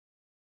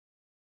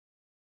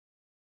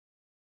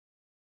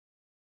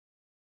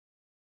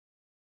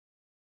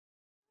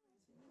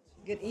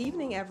Good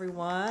evening,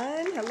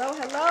 everyone. Hello,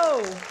 hello.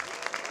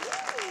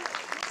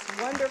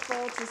 It's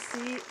wonderful to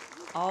see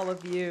all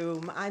of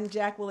you. I'm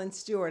Jacqueline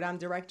Stewart. I'm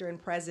director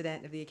and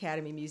president of the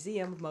Academy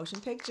Museum of Motion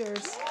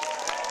Pictures.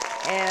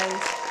 And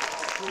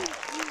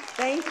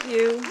thank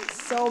you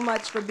so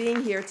much for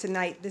being here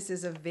tonight. This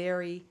is a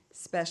very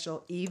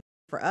special evening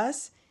for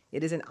us.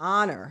 It is an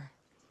honor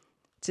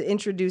to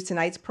introduce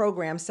tonight's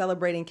program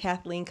celebrating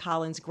Kathleen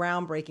Collins'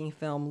 groundbreaking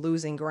film,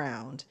 Losing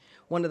Ground,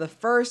 one of the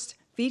first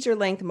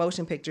feature-length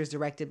motion pictures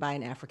directed by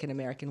an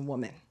African-American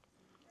woman.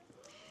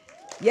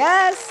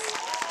 Yes!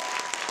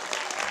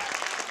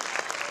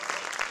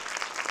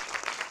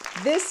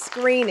 This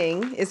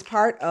screening is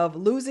part of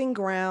Losing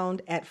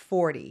Ground at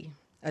 40,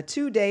 a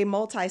two-day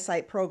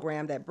multi-site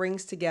program that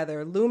brings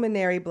together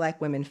luminary Black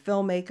women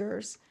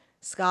filmmakers,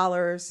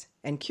 scholars,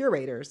 and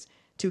curators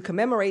to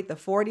commemorate the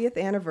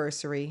 40th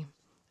anniversary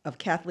of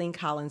Kathleen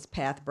Collins'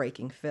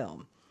 path-breaking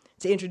film,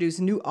 to introduce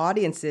new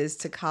audiences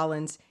to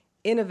Collins'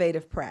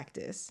 innovative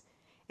practice,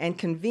 and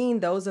convene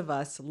those of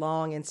us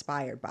long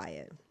inspired by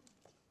it.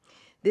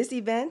 This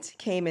event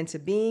came into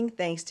being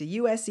thanks to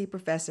USC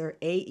professor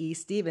A.E.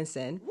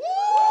 Stevenson,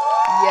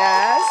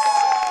 yes,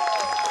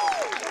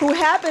 who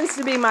happens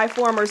to be my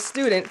former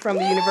student from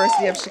the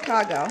University of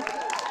Chicago,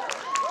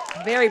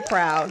 very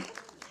proud,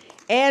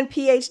 and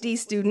PhD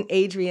student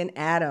Adrian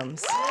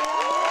Adams.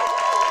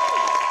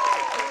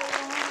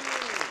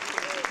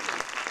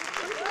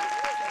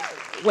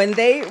 When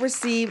they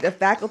received a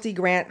faculty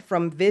grant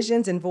from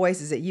Visions and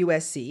Voices at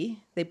USC,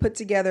 they put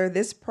together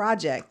this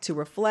project to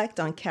reflect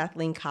on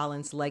Kathleen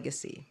Collins'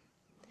 legacy.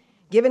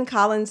 Given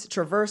Collins'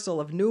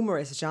 traversal of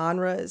numerous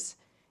genres,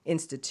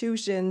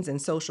 institutions, and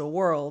social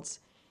worlds,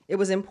 it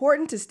was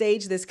important to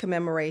stage this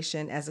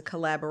commemoration as a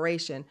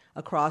collaboration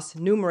across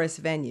numerous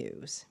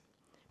venues.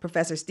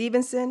 Professor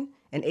Stevenson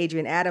and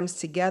Adrian Adams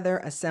together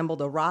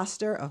assembled a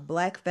roster of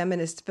Black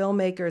feminist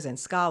filmmakers and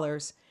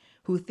scholars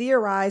who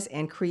theorize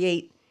and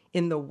create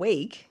in the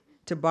wake,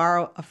 to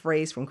borrow a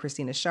phrase from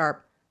Christina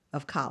Sharp,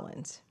 of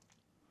Collins.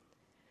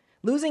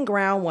 Losing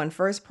Ground won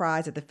first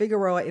prize at the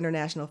Figueroa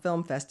International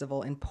Film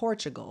Festival in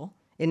Portugal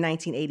in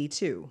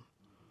 1982,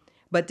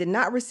 but did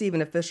not receive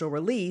an official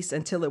release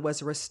until it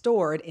was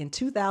restored in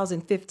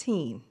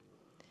 2015,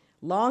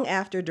 long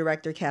after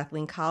director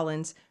Kathleen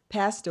Collins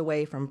passed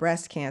away from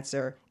breast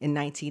cancer in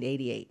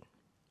 1988.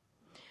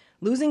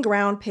 Losing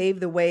Ground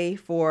paved the way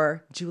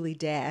for Julie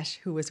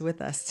Dash, who is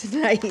with us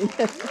tonight,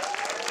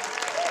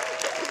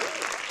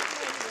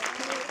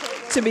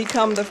 to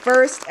become the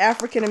first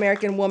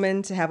African-American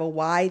woman to have a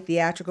wide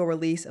theatrical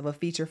release of a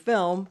feature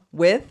film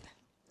with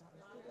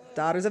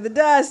Daughters of the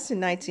Dust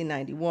in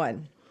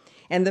 1991.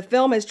 And the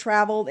film has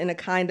traveled in a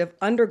kind of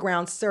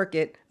underground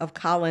circuit of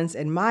Collins'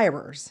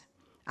 admirers.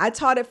 I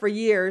taught it for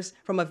years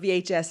from a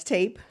VHS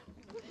tape.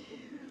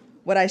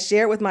 What I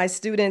shared with my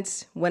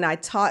students when I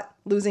taught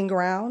Losing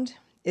Ground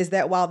is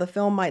that while the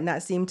film might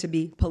not seem to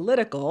be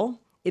political,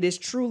 it is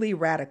truly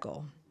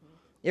radical.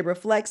 It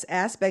reflects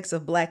aspects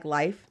of Black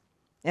life,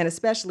 and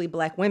especially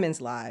Black women's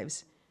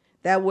lives,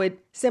 that would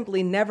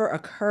simply never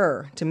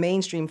occur to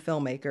mainstream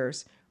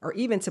filmmakers or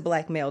even to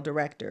Black male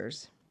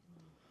directors.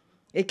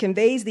 It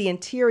conveys the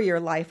interior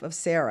life of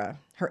Sarah,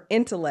 her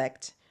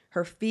intellect,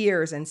 her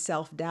fears and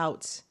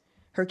self-doubts,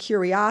 her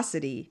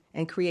curiosity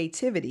and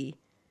creativity,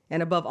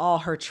 and above all,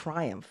 her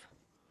triumph,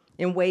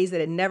 in ways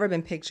that had never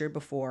been pictured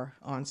before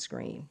on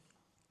screen.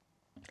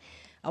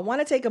 I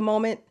want to take a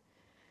moment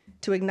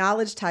to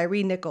acknowledge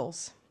Tyree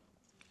Nichols,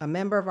 a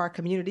member of our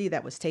community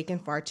that was taken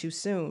far too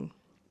soon.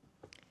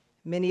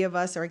 Many of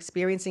us are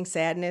experiencing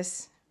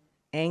sadness,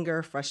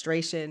 anger,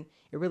 frustration.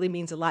 It really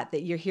means a lot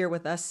that you're here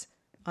with us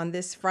on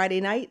this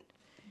Friday night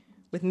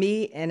with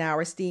me and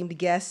our esteemed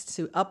guests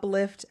to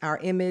uplift our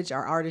image,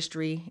 our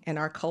artistry, and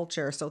our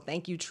culture. So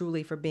thank you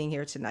truly for being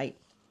here tonight.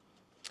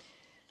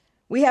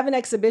 We have an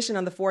exhibition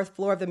on the fourth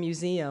floor of the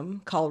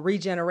museum called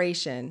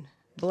Regeneration,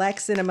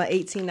 Black Cinema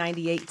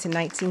 1898 to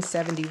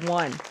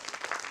 1971.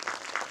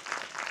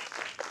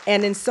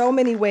 And in so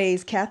many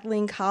ways,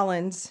 Kathleen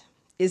Collins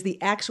is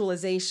the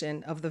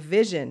actualization of the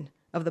vision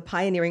of the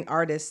pioneering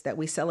artists that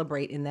we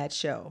celebrate in that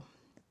show.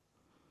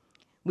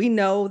 We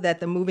know that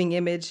the moving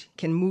image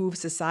can move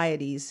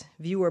societies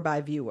viewer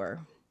by viewer.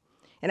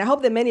 And I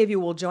hope that many of you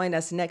will join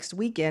us next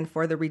weekend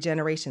for the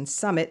Regeneration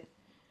Summit,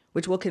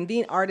 which will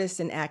convene artists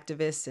and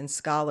activists and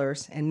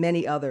scholars and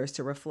many others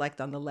to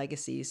reflect on the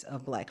legacies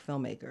of Black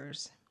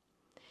filmmakers.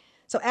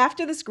 So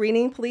after the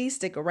screening, please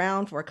stick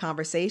around for a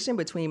conversation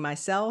between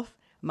myself,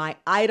 my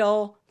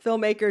idol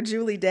filmmaker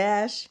Julie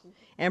Dash,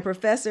 and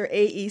Professor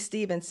A.E.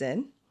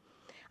 Stevenson.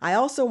 I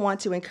also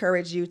want to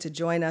encourage you to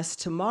join us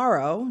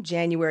tomorrow,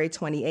 January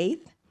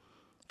 28th,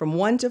 from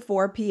 1 to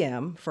 4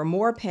 p.m. for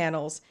more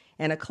panels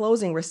and a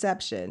closing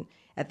reception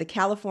at the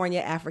California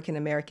African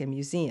American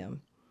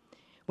Museum,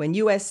 when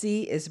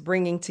USC is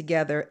bringing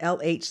together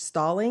L.H.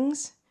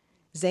 Stallings,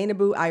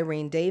 Zainabu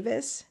Irene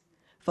Davis,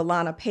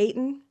 Philana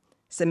Payton,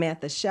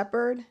 Samantha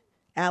Shepard,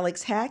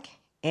 Alex Hack,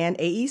 and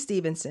A.E.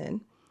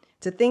 Stevenson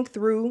to think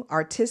through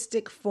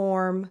artistic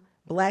form,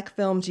 Black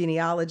film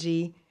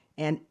genealogy,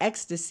 and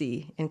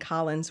ecstasy in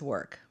Collins'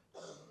 work.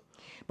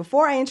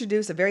 Before I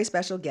introduce a very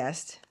special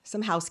guest,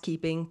 some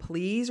housekeeping.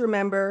 Please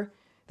remember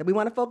that we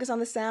want to focus on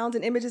the sounds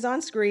and images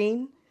on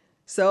screen,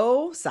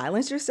 so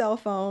silence your cell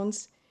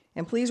phones,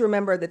 and please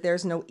remember that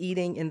there's no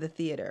eating in the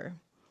theater.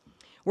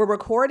 We're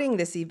recording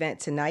this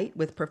event tonight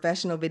with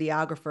professional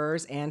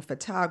videographers and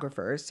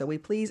photographers, so we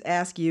please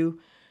ask you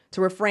to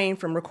refrain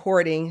from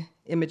recording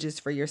images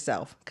for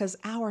yourself, because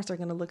ours are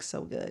going to look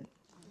so good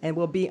and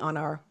will be on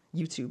our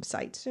YouTube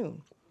site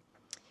soon.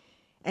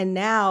 And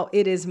now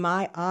it is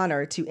my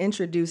honor to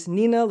introduce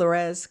Nina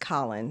Lorez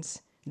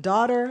Collins,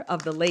 daughter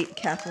of the late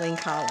Kathleen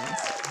Collins.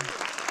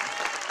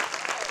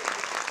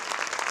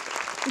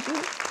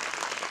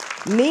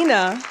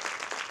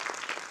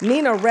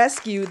 Nina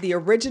rescued the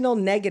original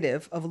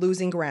negative of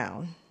Losing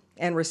Ground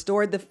and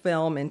restored the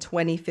film in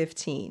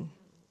 2015.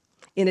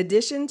 In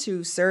addition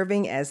to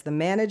serving as the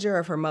manager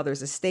of her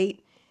mother's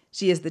estate,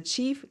 she is the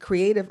chief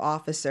creative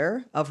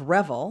officer of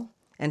Revel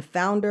and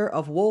founder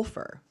of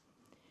Wolfer.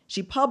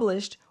 She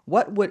published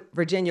What Would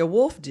Virginia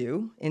Woolf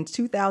Do in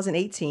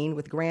 2018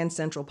 with Grand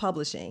Central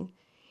Publishing,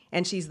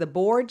 and she's the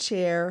board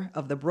chair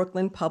of the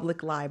Brooklyn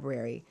Public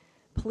Library.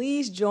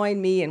 Please join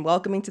me in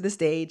welcoming to the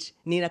stage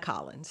Nina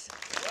Collins.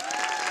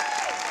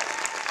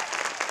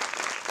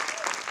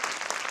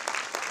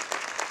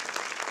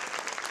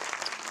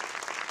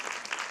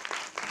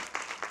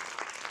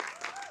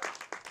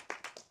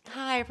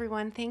 Hi,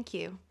 everyone. Thank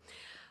you.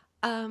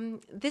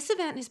 This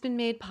event has been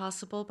made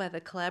possible by the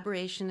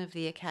collaboration of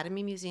the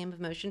Academy Museum of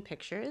Motion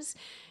Pictures,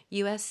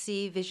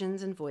 USC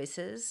Visions and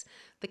Voices,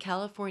 the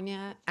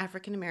California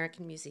African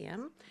American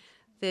Museum,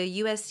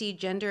 the USC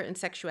Gender and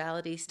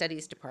Sexuality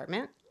Studies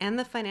Department, and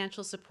the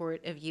financial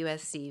support of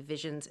USC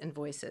Visions and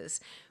Voices,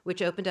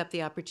 which opened up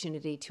the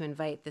opportunity to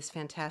invite this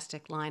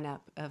fantastic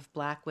lineup of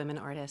Black women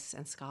artists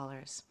and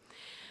scholars.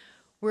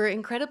 We're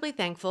incredibly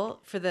thankful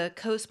for the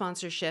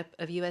co-sponsorship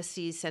of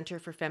USC's Center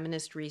for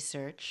Feminist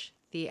Research,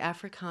 the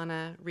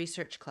Africana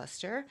Research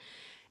Cluster,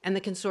 and the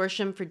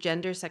Consortium for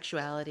Gender,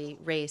 Sexuality,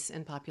 Race,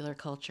 and Popular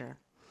Culture.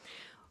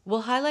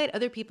 We'll highlight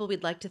other people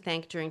we'd like to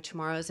thank during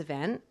tomorrow's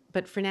event,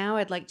 but for now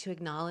I'd like to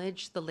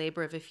acknowledge the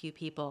labor of a few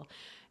people.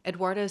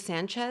 Eduardo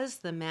Sanchez,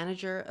 the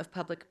manager of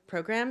public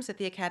programs at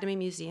the Academy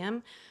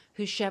Museum,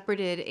 who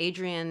shepherded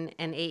Adrian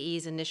and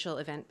AE's initial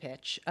event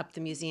pitch up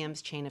the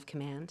museum's chain of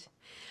command.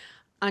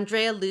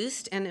 Andrea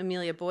Lust and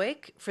Amelia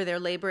Boyk for their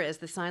labor as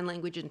the sign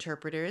language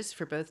interpreters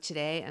for both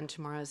today and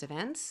tomorrow's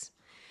events.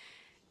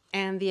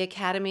 And the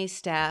Academy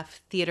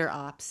staff, theater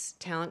ops,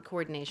 talent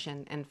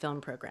coordination, and film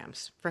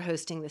programs for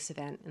hosting this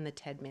event in the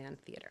Ted Mann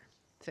Theater.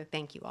 So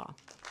thank you all.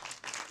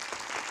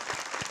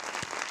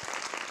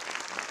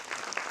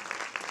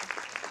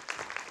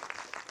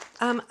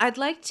 I'd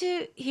like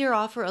to here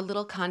offer a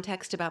little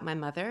context about my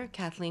mother,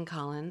 Kathleen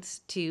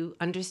Collins, to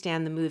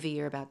understand the movie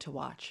you're about to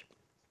watch.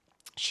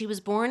 She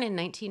was born in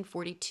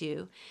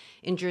 1942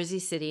 in Jersey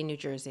City, New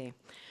Jersey.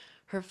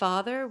 Her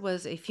father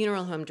was a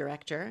funeral home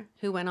director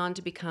who went on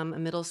to become a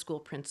middle school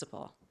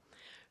principal.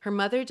 Her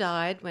mother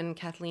died when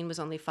Kathleen was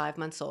only 5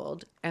 months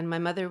old, and my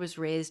mother was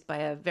raised by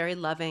a very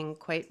loving,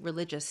 quite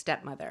religious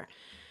stepmother.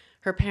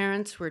 Her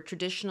parents were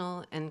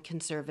traditional and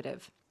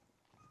conservative.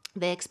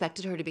 They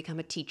expected her to become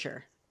a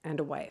teacher and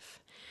a wife.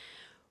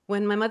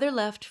 When my mother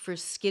left for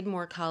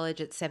Skidmore College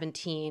at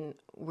 17,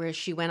 where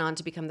she went on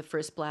to become the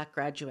first Black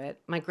graduate,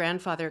 my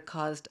grandfather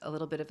caused a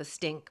little bit of a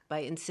stink by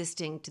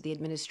insisting to the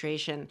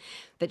administration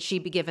that she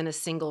be given a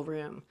single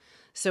room.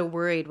 So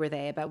worried were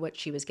they about what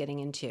she was getting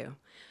into.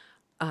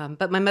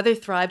 But my mother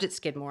thrived at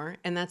Skidmore,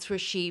 and that's where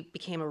she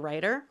became a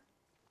writer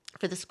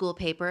for the school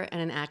paper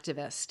and an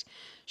activist.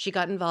 She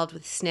got involved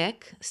with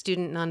SNCC,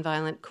 Student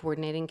Nonviolent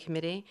Coordinating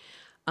Committee,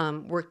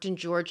 worked in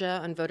Georgia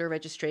on voter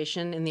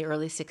registration in the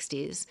early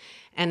 60s,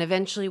 and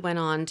eventually went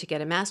on to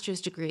get a master's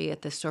degree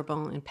at the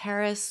Sorbonne in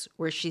Paris,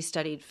 where she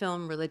studied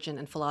film, religion,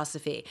 and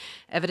philosophy,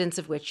 evidence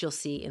of which you'll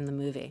see in the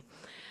movie.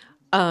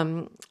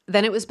 Then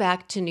it was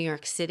back to New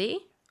York City,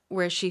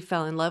 where she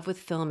fell in love with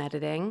film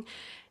editing,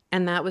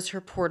 and that was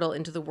her portal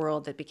into the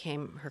world that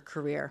became her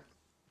career.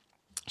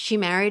 She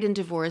married and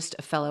divorced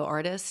a fellow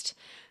artist,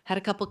 had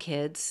a couple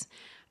kids,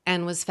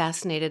 and was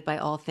fascinated by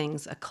all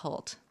things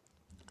occult.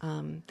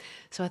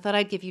 So I thought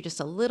I'd give you just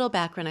a little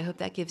background. I hope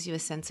that gives you a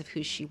sense of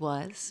who she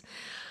was.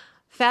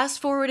 Fast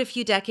forward a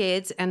few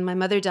decades, and my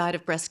mother died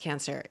of breast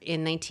cancer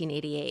in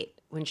 1988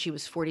 when she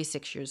was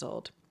 46 years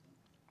old.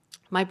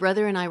 My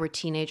brother and I were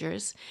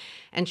teenagers,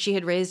 and she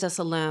had raised us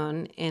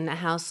alone in a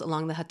house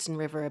along the Hudson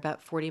River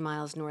about 40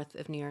 miles north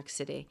of New York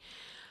City.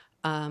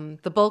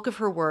 The bulk of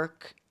her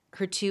work,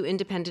 her 2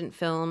 independent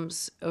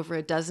films, over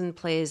a dozen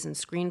plays and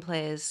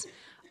screenplays,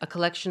 a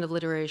collection of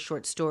literary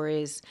short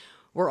stories,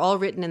 were all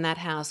written in that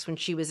house when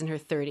she was in her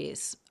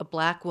 30s, a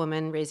Black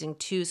woman raising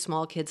 2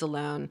 small kids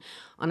alone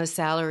on a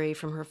salary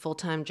from her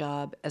full-time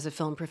job as a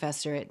film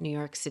professor at New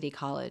York City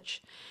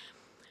College.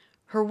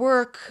 Her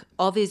work,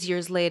 all these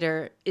years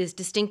later, is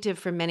distinctive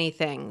for many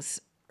things: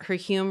 her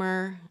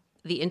humor,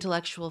 the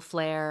intellectual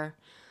flair,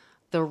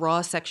 the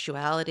raw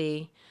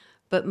sexuality,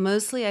 but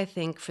mostly I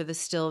think for the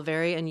still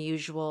very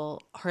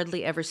unusual,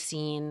 hardly ever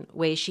seen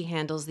way she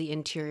handles the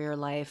interior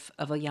life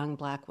of a young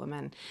Black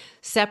woman,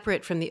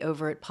 separate from the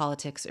overt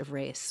politics of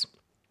race.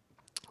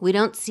 We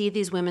don't see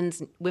these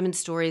women's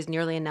stories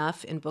nearly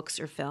enough in books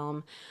or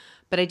film,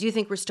 but I do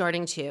think we're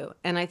starting to.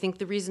 And I think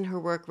the reason her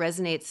work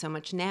resonates so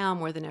much now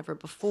more than ever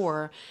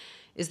before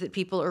is that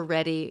people are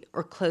ready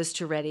or close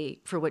to ready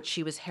for what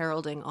she was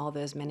heralding all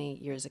those many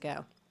years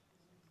ago.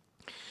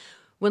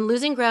 When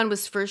Losing Ground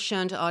was first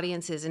shown to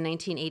audiences in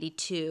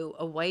 1982,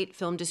 a white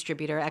film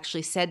distributor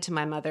actually said to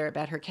my mother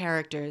about her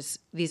characters,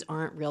 "These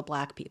aren't real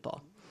Black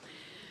people."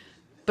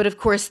 But of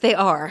course they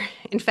are.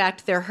 In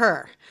fact, they're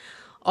her.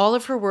 All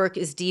of her work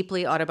is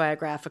deeply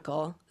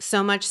autobiographical,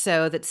 so much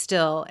so that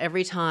still,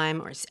 every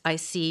time I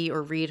see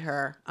or read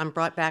her, I'm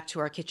brought back to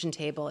our kitchen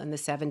table in the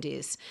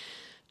 70s,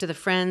 to the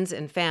friends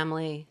and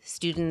family,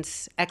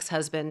 students,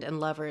 ex-husband, and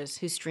lovers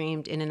who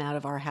streamed in and out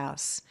of our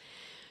house.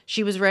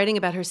 She was writing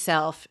about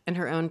herself and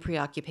her own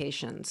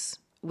preoccupations,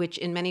 which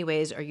in many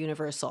ways are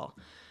universal.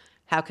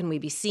 How can we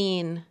be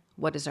seen?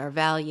 What is our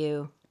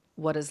value?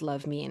 What does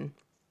love mean?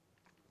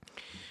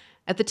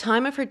 At the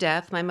time of her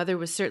death, my mother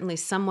was certainly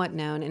somewhat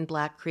known in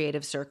Black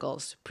creative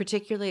circles,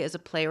 particularly as a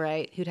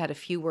playwright who'd had a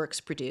few works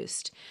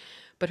produced.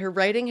 But her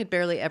writing had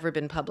barely ever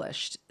been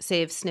published,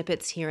 save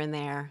snippets here and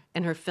there,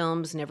 and her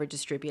films never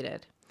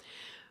distributed.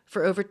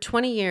 For over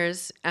 20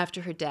 years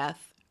after her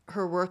death,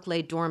 her work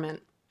lay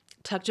dormant,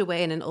 tucked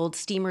away in an old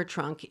steamer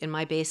trunk in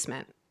my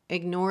basement,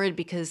 ignored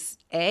because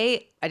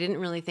A, I didn't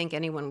really think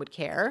anyone would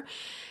care,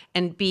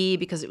 and B,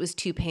 because it was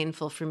too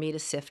painful for me to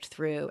sift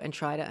through and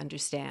try to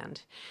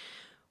understand.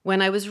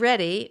 When I was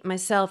ready,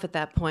 myself at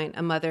that point,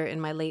 a mother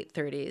in my late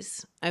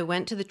 30s, I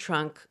went to the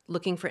trunk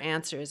looking for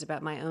answers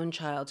about my own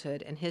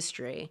childhood and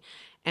history,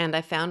 and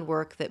I found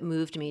work that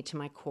moved me to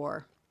my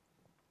core.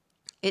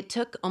 It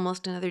took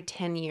almost another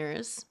 10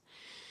 years,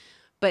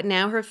 but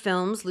now her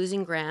films,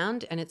 Losing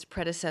Ground, and its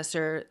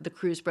predecessor, The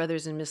Cruz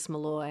Brothers and Miss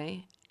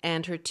Malloy,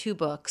 and her two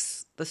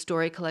books, the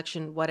story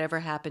collection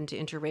Whatever Happened to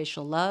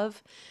Interracial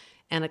Love,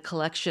 and a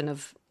collection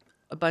of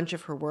a bunch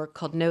of her work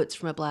called Notes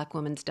from a Black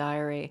Woman's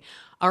Diary,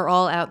 are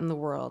all out in the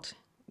world,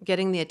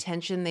 getting the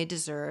attention they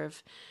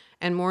deserve,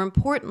 and more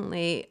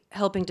importantly,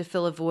 helping to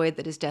fill a void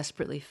that is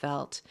desperately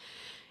felt.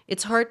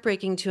 It's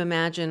heartbreaking to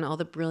imagine all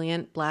the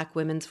brilliant Black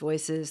women's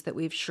voices that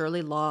we've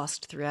surely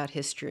lost throughout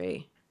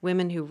history,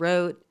 women who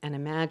wrote and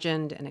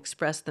imagined and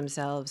expressed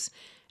themselves,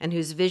 and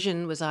whose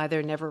vision was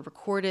either never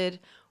recorded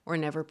or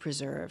never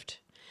preserved.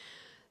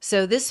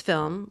 So this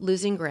film,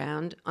 Losing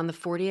Ground, on the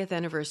 40th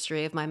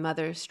anniversary of my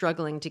mother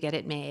struggling to get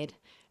it made,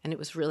 and it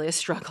was really a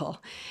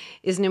struggle,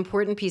 is an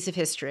important piece of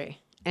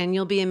history. And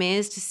you'll be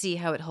amazed to see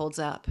how it holds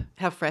up,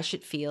 how fresh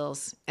it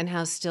feels, and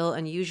how still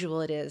unusual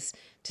it is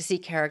to see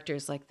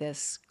characters like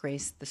this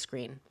grace the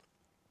screen.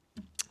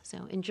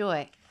 So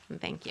enjoy,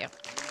 and thank you.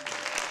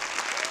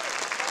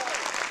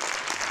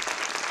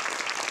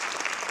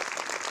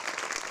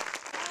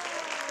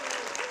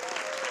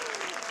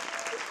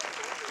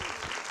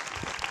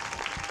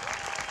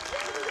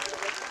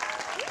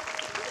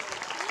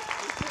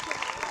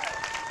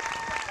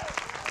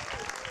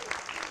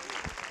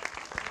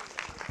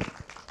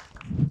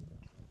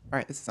 All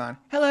right, this is on.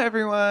 Hello,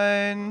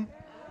 everyone.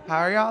 How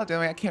are y'all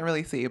doing? I can't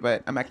really see,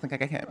 but I'm acting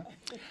like I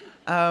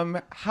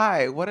can.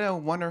 Hi, what a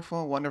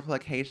wonderful, wonderful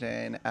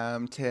occasion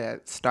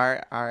to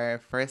start our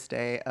first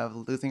day of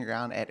Losing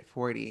Ground at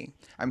 40.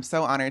 I'm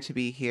so honored to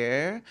be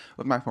here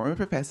with my former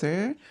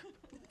professor,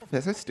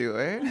 Professor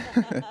Stewart,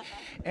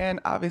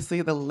 and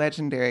obviously the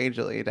legendary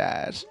Julie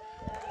Dash.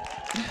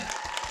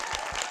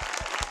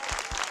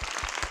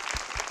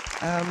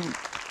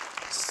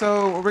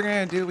 So what we're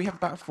gonna do, we have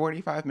about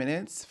 45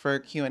 minutes for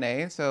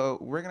Q&A. So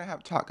we're gonna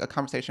have a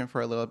conversation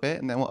for a little bit,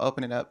 and then we'll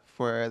open it up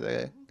for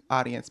the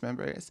audience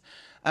members.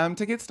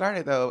 To get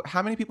started though,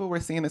 how many people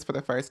were seeing this for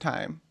the first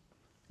time?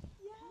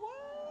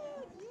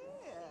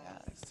 Yeah,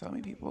 so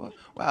many people.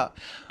 Wow.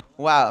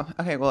 Wow.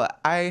 Okay, well,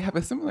 I have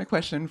a similar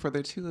question for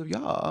the two of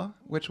y'all,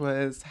 which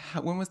was,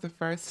 when was the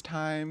first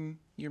time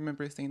you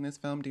remember seeing this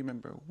film? Do you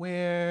remember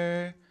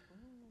where?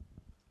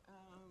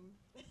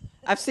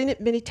 I've seen it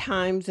many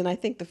times, and I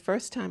think the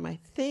first time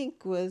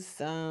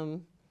was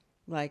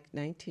like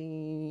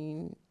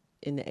in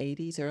the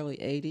 80s, early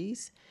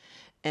 80s.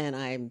 And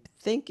I'm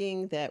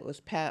thinking that was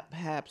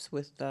perhaps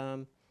with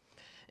an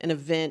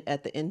event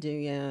at the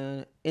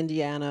Indiana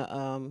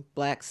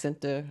Black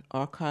Center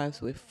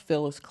Archives with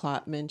Phyllis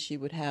Klotman. She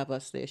would have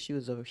us there. She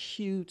was a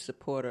huge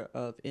supporter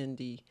of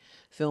indie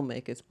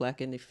filmmakers, Black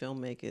indie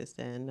filmmakers,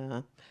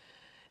 and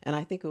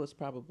I think it was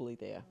probably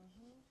there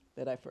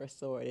that I first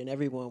saw it, and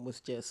everyone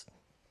was just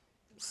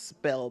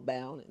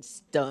spellbound and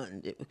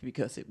stunned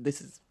because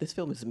this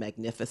film is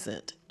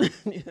magnificent.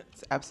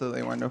 It's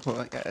absolutely wonderful,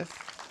 I guess.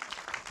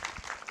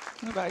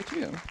 What about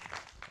you?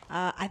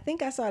 I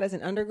think I saw it as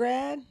an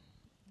undergrad.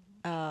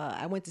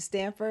 I went to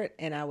Stanford,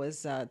 and I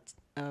was a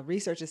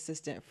research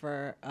assistant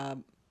for a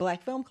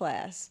Black film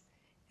class.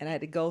 And I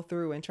had to go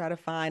through and try to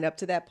find, up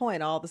to that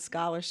point, all the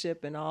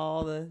scholarship and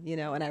all the,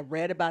 and I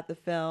read about the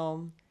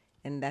film,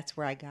 and that's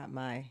where I got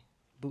my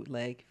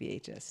bootleg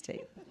VHS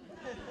tape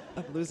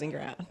of Losing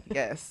Ground.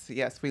 Yes,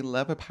 we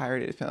love a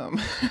pirated film.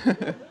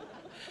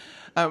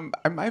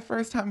 My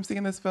first time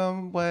seeing this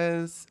film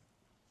was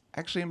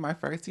actually in my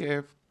first year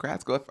of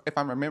grad school, if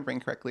I'm remembering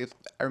correctly.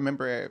 I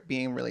remember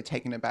being really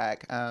taken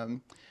aback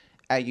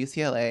at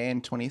UCLA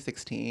in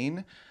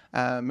 2016,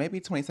 maybe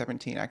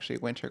 2017, actually,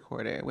 winter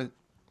quarter, with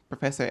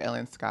Professor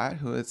Ellen Scott,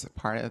 who is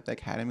part of the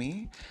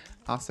Academy,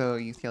 also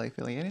UCLA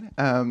affiliated.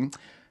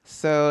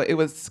 So it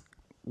was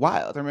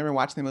wild. I remember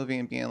watching the movie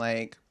and being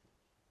like,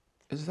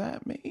 is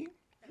that me?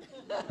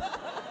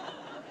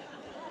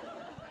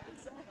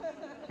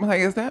 I'm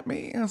like, is that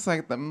me? It's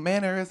like the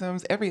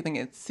mannerisms, everything.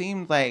 It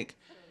seemed like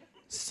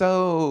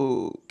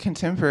so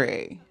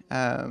contemporary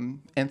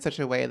in such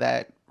a way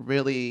that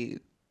really,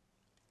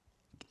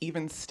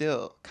 even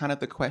still, kind of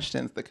the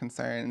questions, the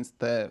concerns,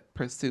 the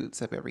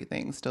pursuits of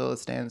everything still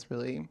stands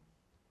really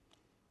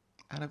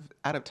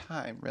out of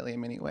time, really,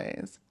 in many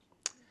ways.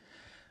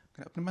 I'm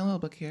gonna open my little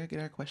book here, get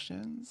our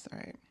questions. All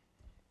right.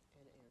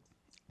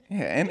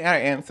 Yeah, and our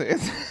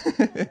answers.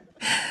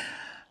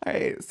 All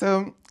right,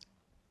 so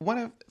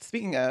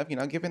speaking of,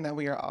 given that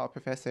we are all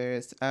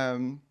professors,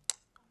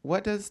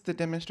 what does the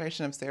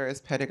demonstration of Sarah's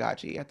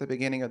pedagogy at the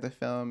beginning of the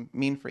film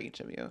mean for each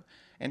of you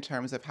in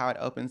terms of how it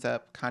opens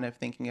up kind of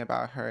thinking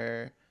about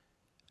her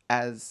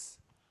as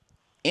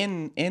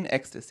in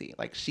ecstasy?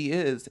 Like, she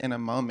is in a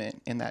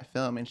moment in that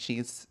film and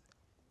she's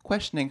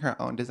questioning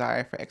her own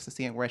desire for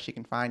ecstasy and where she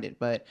can find it.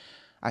 But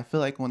I feel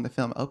like when the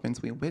film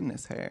opens, we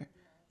witness her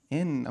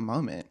in a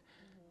moment.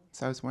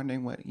 So I was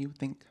wondering what you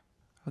think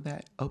of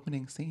that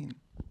opening scene.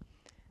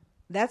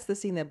 That's the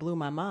scene that blew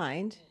my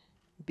mind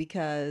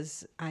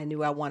because I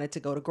knew I wanted to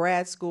go to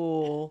grad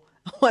school.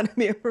 I wanted to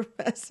be a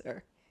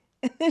professor.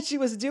 And then she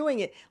was doing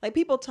it. Like,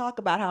 people talk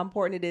about how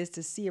important it is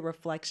to see a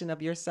reflection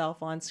of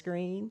yourself on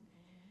screen.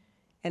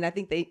 And I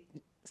think they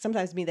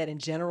sometimes mean that in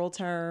general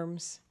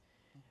terms.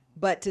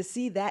 But to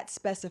see that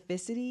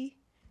specificity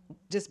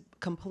just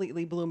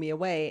completely blew me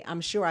away.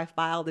 I'm sure I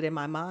filed it in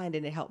my mind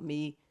and it helped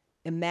me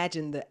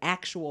imagine the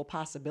actual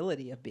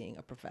possibility of being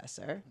a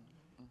professor.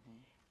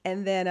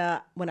 And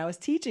then when I was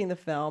teaching the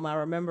film, I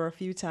remember a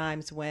few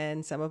times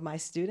when some of my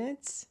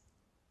students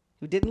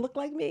who didn't look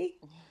like me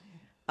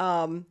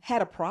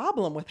had a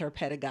problem with her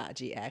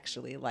pedagogy,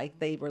 actually. Like,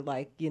 they were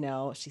like,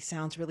 she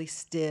sounds really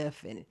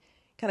stiff, and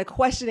kind of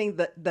questioning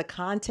the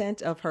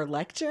content of her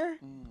lecture.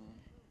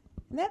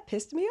 And that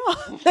pissed me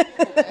off.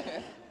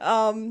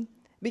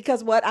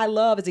 Because what I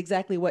love is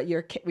exactly what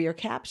you're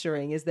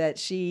capturing, is that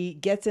she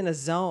gets in a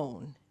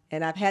zone.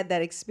 And I've had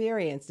that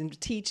experience in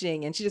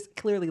teaching, and she just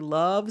clearly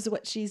loves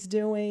what she's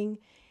doing,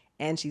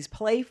 and she's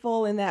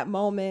playful in that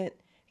moment,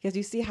 because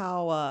you see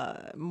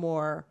how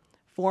more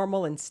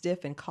formal and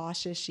stiff and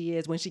cautious she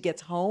is when she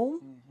gets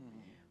home.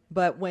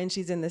 But when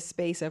she's in the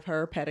space of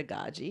her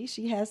pedagogy,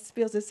 she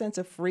feels a sense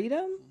of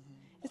freedom.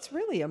 It's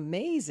really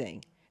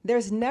amazing.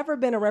 There's never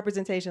been a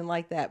representation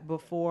like that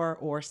before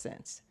or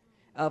since,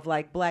 of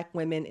like Black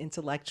women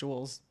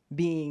intellectuals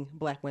being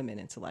Black women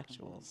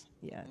intellectuals.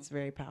 Yeah, it's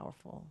very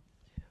powerful.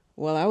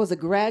 Well, I was a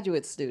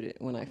graduate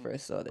student when I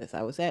first saw this.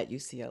 I was at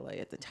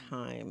UCLA at the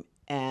time,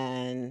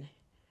 and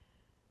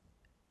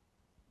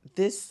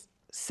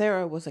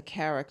Sarah was a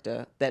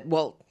character that,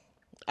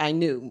 I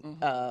knew.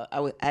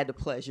 I had the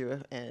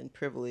pleasure and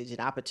privilege and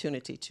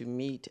opportunity to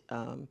meet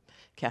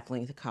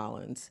Kathleen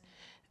Collins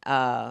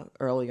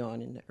early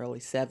on in the early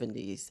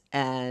 70s.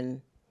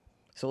 And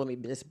so let me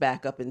just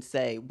back up and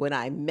say, when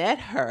I met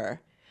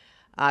her,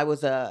 I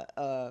was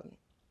an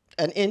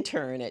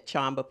intern at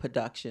Chamba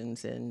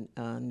Productions in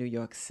New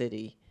York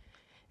City.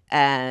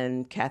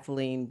 And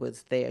Kathleen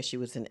was there. She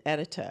was an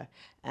editor.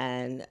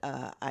 And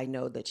I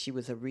know that she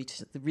was a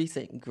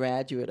recent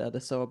graduate of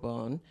the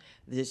Sorbonne,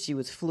 that she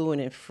was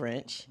fluent in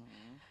French.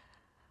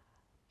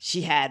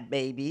 She had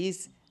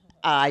babies.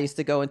 I used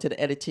to go into the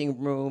editing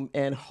room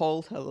and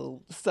hold her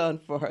little son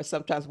for her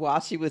sometimes while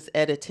she was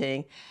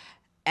editing.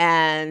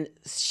 And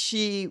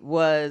she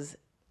was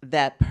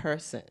that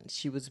person.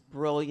 She was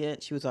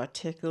brilliant. She was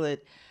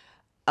articulate.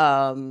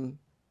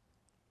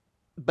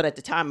 But at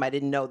the time, I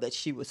didn't know that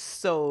she was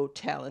so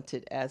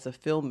talented as a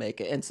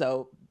filmmaker. And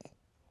so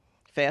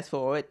fast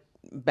forward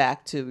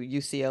back to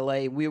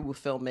UCLA, we were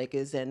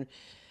filmmakers, and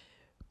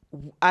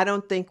I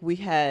don't think we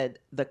had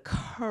the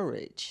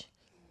courage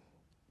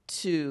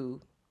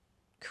to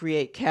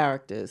create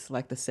characters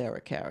like the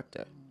Sarah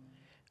character.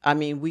 I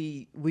mean,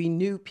 we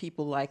knew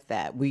people like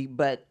that,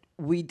 but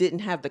we didn't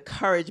have the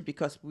courage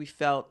because we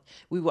felt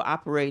we were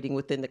operating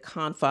within the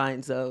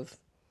confines of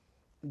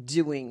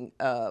doing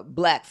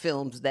Black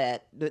films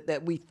that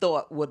we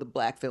thought were the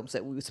Black films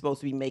that we were supposed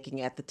to be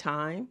making at the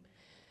time.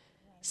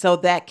 So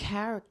that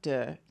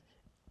character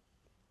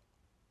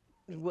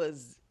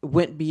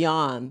went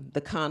beyond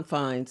the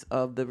confines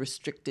of the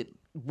restricted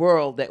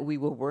world that we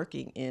were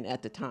working in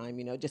at the time,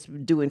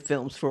 just doing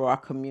films for our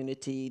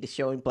community, to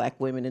showing Black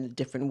women in a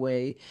different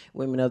way,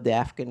 women of the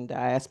African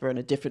diaspora in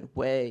a different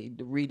way,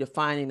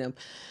 redefining them.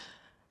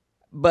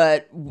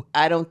 But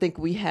I don't think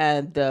we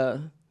had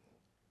the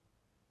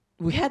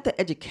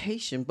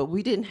education, but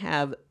we didn't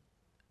have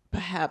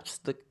perhaps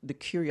the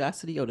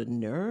curiosity or the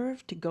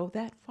nerve to go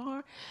that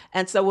far.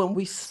 And so when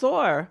we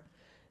saw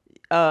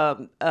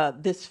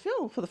this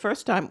film for the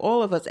first time,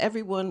 all of us,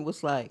 everyone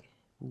was like,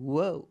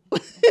 whoa.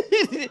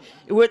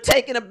 We're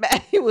taken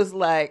aback. It was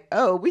like,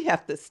 oh, we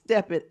have to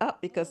step it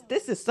up because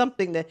this is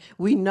something that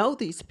we know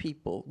these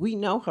people. We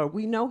know her.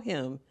 We know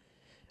him.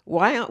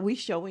 Why aren't we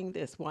showing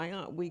this? Why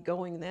aren't we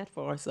going that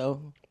far?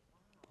 So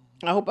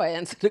I hope I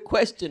answered the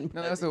question.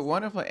 No, that was a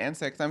wonderful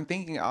answer, because I'm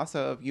thinking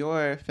also of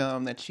your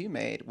film that you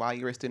made while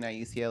you were a student at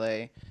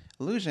UCLA,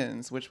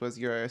 Illusions, which was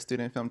your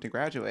student film to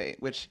graduate,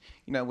 which,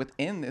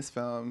 within this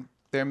film,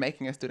 they're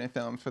making a student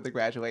film for the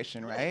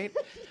graduation, right?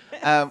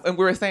 And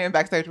we were saying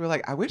backstage, we were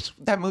like, I wish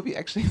that movie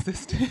actually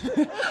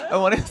existed. I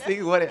want to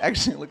see what it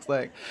actually looks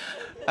like.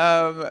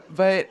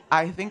 But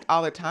I think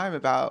all the time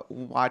about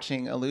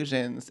watching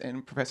Illusions,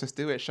 and Professor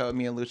Stewart showed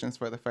me Illusions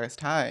for the first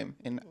time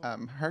in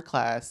her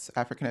class,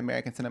 African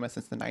American Cinema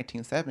Since the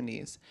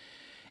 1970s.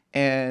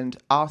 And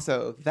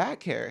also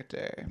that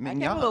character,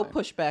 Mignon. I got a little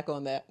pushback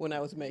on that when I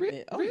was making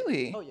it. Oh,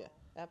 really? Oh, yeah.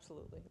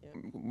 Absolutely.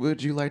 Yeah.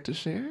 Would you like to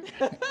share?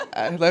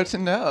 I'd love to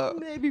know.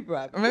 Maybe,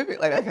 Brock. Maybe,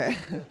 okay.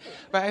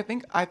 But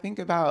I think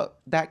about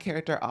that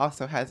character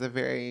also has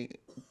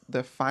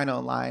the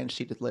final line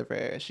she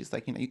delivers. She's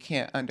like, you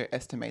can't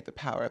underestimate the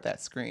power of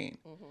that screen.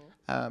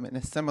 Mm-hmm. And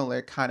a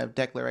similar kind of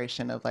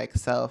declaration of like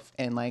self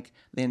and like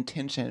the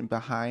intention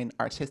behind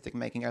artistic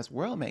making as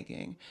world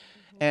making.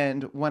 Mm-hmm.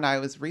 And when I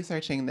was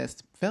researching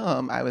this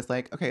film, I was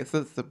like, okay,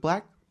 so it's a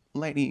Black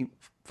lady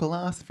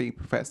philosophy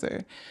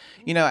professor.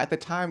 At the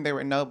time, there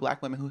were no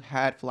Black women who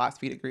had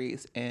philosophy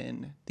degrees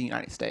in the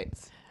United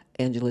States.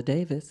 Angela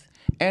Davis.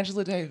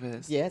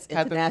 Yes,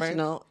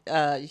 international.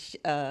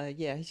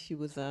 She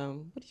was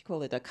what do you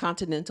call it? A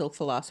continental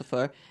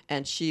philosopher,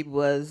 and she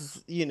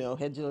was,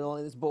 had all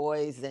his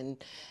boys, and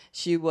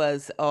she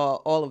was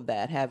all of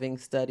that, having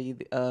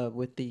studied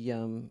with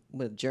the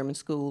German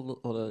school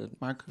or the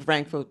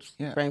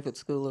Frankfurt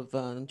School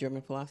of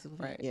German philosophy.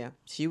 Right. Yeah,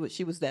 she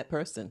was that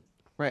person.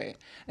 Right.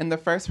 And the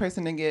first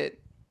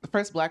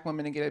Black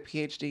woman to get a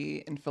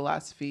PhD in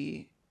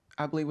philosophy,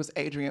 I believe, was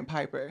Adrienne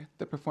Piper,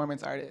 the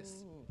performance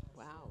artist.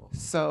 Wow.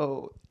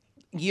 So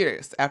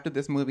years after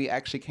this movie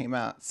actually came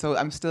out. So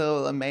I'm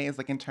still amazed,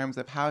 like, in terms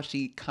of how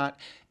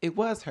it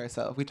was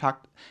herself.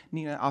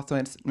 Nina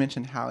also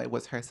mentioned how it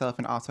was herself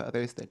and also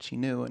others that she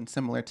knew, and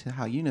similar to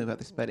how you knew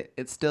others, but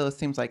it still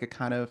seems like a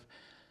kind of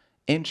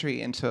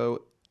entry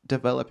into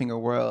developing a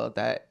world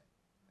that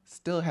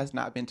still has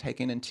not been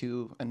taken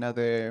into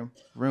another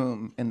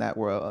room in that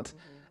world,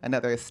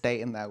 another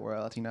state in that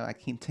world. I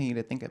continue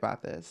to think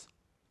about this.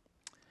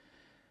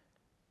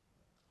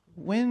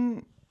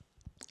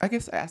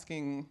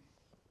 Asking,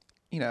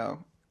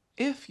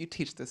 if you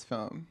teach this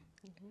film,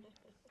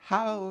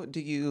 how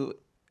do you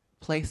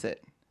place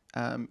it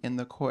in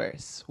the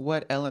course?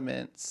 What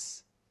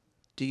elements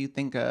do you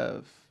think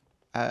of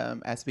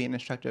as being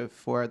instructive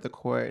for the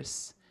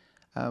course?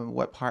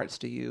 What parts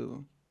do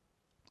you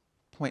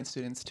point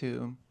students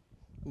to?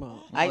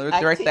 Well,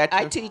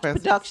 I teach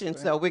production,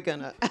 so we're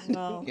gonna.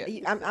 Well,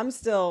 I'm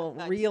still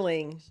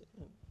reeling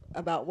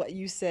about what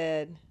you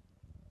said,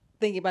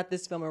 thinking about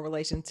this film in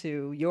relation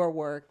to your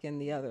work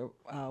and the other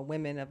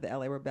women of the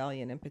LA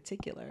Rebellion in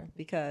particular,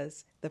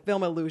 because the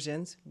film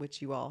Illusions,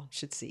 which you all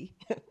should see,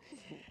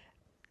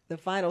 the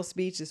final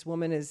speech, this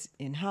woman is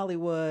in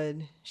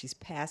Hollywood, she's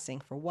passing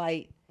for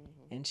white,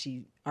 and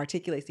she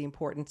articulates the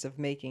importance of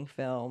making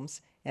films.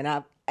 And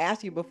I've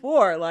asked you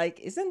before, like,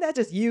 isn't that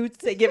just you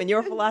giving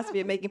your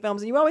philosophy of making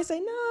films? And you always say,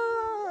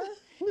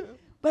 no.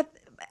 But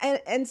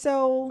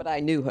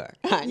I knew her.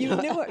 You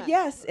knew her,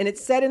 yes. And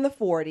it's set in the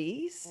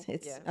 40s.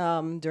 It's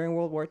during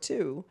World War II.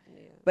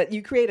 Yeah. But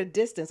you create a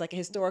distance, like a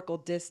historical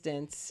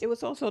distance. It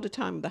was also the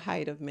time of the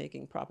height of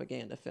making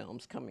propaganda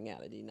films coming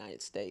out of the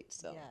United States.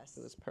 So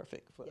it was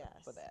perfect for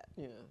that.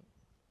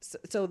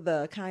 So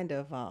the kind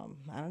of,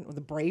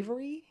 the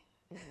bravery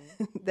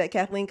that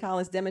Kathleen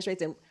Collins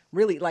demonstrates, and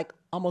really like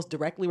almost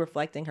directly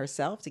reflecting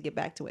herself, to get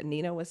back to what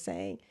Nina was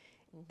saying,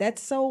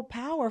 that's so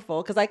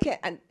powerful, because I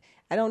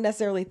don't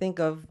necessarily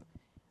think of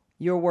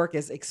your work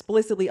as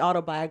explicitly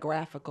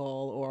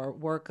autobiographical or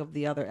work of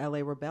the other LA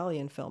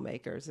Rebellion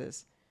filmmakers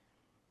as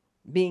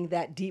being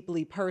that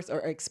deeply or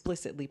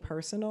explicitly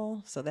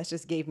personal. So that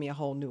just gave me a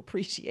whole new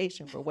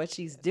appreciation for what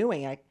she's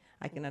doing. I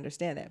can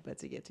understand that, but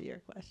to get to your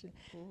question,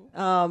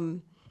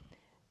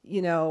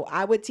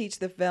 I would teach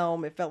the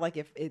film. It felt like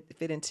it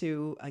fit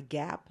into a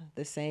gap,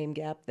 the same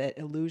gap that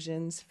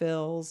Illusions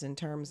fills in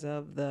terms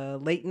of the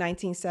late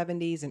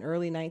 1970s and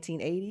early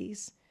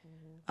 1980s.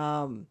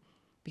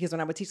 Because when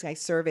I would teach like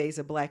surveys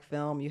of Black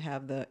film, you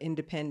have the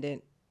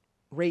independent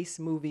race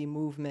movie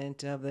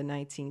movement of the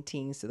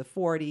 19-teens to the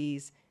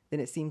 40s. Then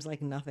it seems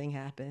like nothing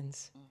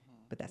happens,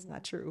 but that's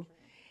not true.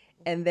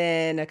 And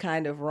then a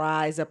kind of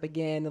rise up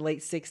again, the late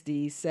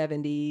 60s,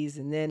 70s,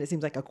 and then it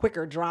seems like a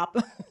quicker drop.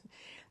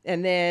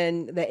 And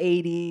then the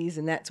 80s,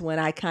 and that's when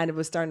I kind of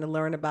was starting to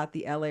learn about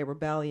the LA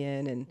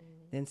Rebellion, and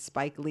then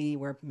Spike Lee,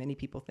 where many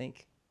people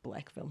think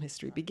Black film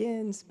history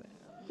begins. But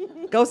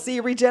Go see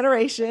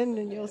Regeneration,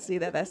 and you'll see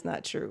that that's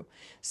not true.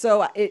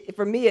 So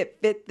for me, it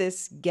fit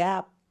this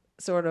gap,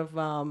 sort of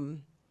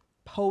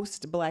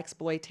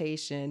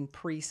post-blaxploitation,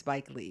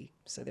 pre-Spike Lee.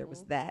 So there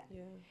was that.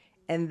 Yeah.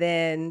 And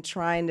then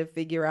trying to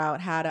figure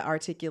out how to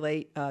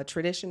articulate a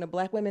tradition of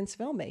Black women's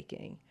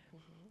filmmaking.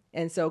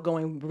 And so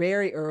going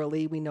very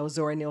early, we know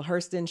Zora Neale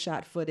Hurston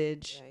shot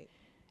footage. Right.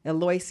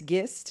 Eloise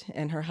Gist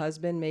and her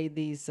husband made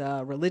these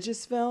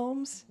religious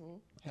films.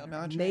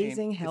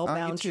 Amazing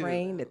Hellbound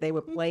Train that they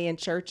would play in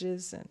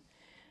churches.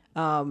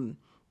 And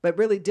but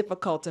really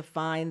difficult to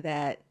find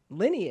that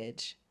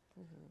lineage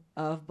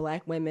of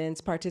Black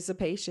women's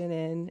participation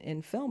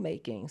in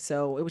filmmaking.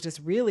 So it was just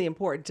really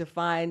important to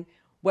find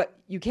what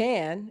you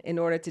can in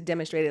order to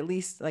demonstrate, at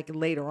least like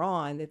later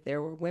on, that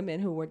there were women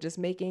who were just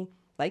making,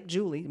 like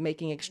Julie,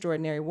 making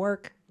extraordinary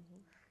work.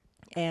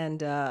 And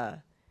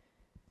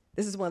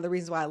this is one of the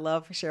reasons why I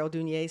love Cheryl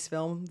Dunier's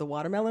film, The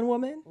Watermelon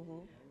Woman,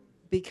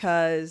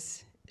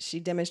 because she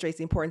demonstrates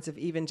the importance of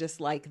even just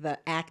like the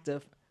act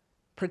of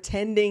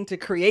pretending to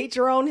create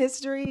your own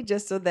history,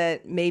 just so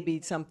that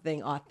maybe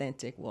something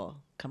authentic will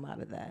come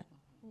out of that.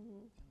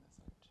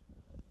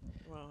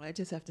 Well, I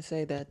just have to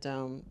say that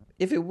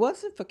if it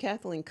wasn't for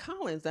Kathleen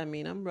Collins, I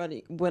mean,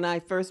 when I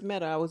first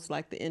met her, I was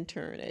like the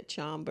intern at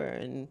Chamber,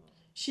 and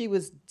she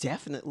was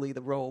definitely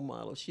the role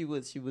model. She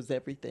was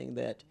everything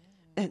that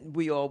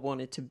we all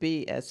wanted to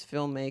be as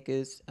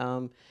filmmakers.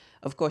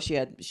 Of course, she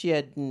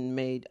hadn't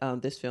made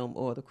this film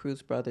or The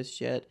Cruz Brothers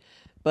yet,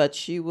 but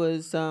she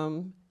was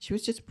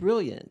just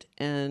brilliant.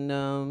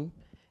 And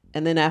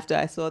then after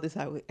I saw this,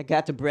 I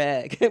got to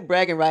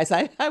bragging rights.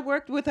 I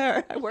worked with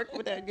her.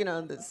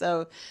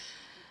 So,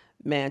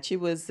 man, she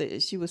was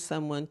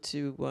someone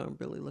to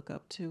really look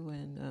up to.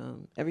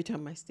 And every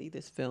time I see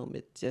this film,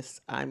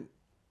 I'm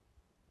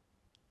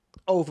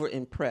over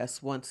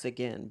impressed once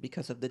again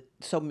because of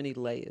so many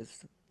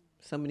layers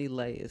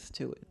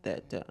to it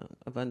that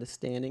of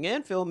understanding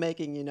and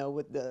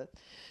filmmaking.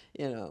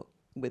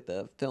 With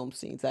the film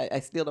scenes, I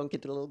still don't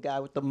get the little guy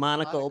with the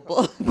monocle,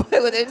 but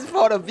it's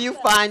for the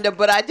viewfinder.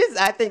 But I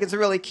think it's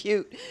really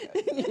cute.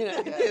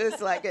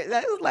 It's like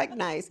that was like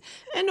nice,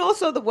 and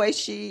also the way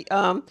she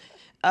her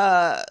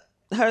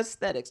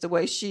aesthetics, the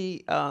way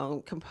she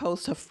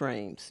composed her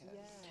frames.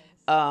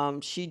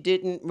 Yes. She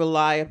didn't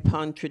rely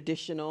upon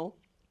traditional,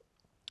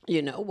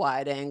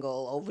 wide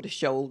angle, over the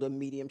shoulder,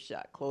 medium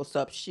shot, close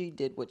up. She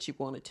did what she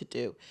wanted to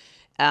do.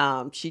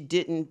 She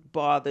didn't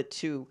bother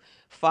to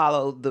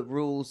follow the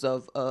rules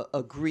of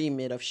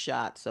agreement of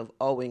shots, of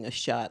owing a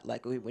shot.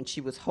 Like when she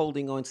was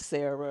holding on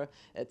Sarah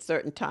at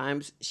certain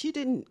times, she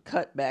didn't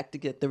cut back to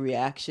get the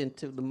reaction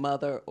to the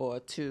mother or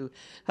to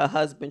her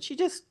husband. She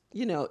just,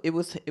 it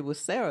was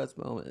Sarah's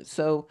moment.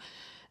 So,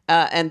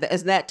 and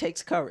that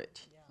takes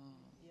courage.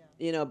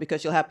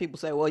 Because you'll have people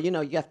say, well, you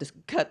have to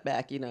cut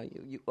back,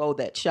 you owe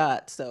that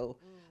shot. So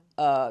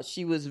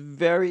she was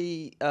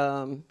very,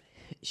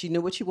 she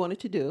knew what she wanted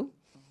to do.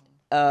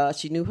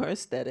 She knew her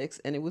aesthetics,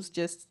 and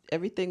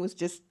everything was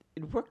just,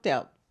 it worked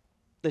out.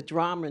 The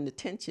drama and the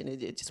tension,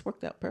 it just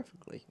worked out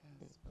perfectly.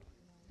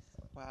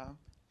 Wow.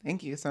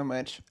 Thank you so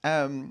much.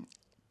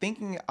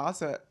 Thinking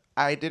also,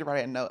 I did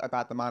write a note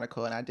about the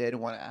monocle, and I did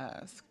want to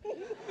ask.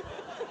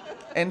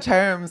 In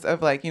terms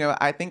of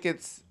I think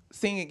it's,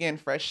 seeing again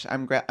fresh,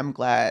 I'm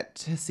glad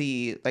to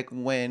see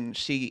when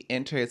she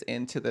enters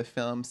into the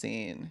film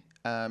scene,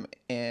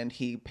 and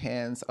he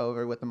pans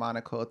over with the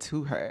monocle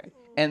to her,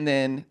 and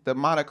then the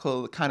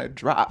monocle kind of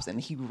drops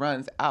and he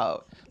runs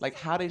out.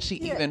 How did she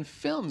even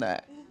film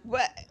that?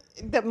 Well,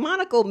 the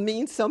monocle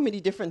means so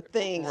many different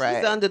things. Right.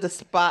 She's under the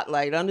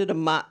spotlight, under the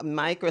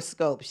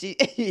microscope.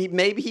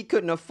 Maybe he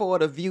couldn't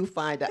afford a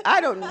viewfinder.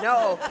 I don't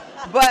know,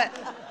 but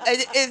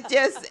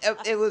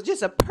it was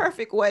just a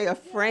perfect way of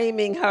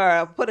framing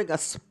her, putting a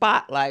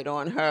spotlight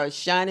on her,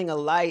 shining a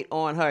light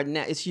on her.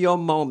 Now it's your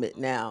moment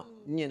now.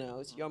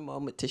 It's your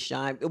moment to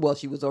shine. Well,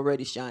 she was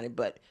already shining,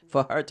 but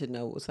for her to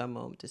know it was her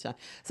moment to shine.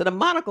 So the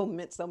monocle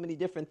meant so many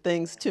different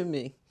things to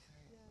me.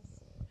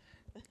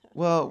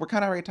 Well, we're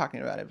kind of already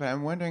talking about it, but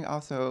I'm wondering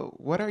also,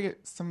 what are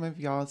some of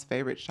y'all's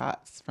favorite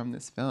shots from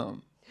this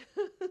film?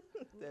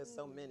 There's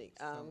so many.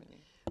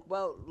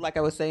 Well, like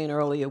I was saying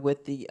earlier,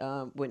 with the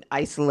when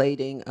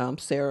isolating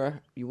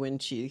Sarah, when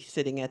she's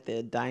sitting at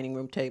the dining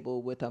room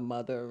table with her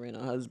mother and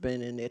her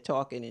husband, and they're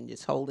talking and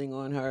just holding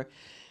on her.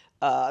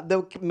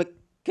 The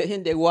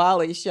Kehinde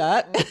Wiley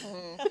shot.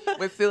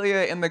 With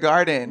Celia in the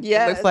garden.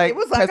 Yeah, it looks like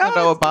President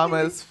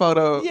Obama's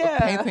photo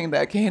painting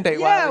that Kehinde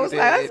Wiley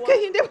did.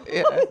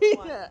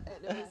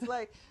 It was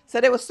like,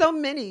 so there were so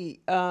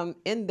many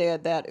in there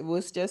that it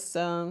was just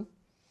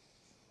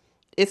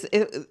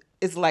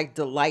it's like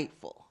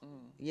delightful,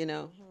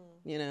 I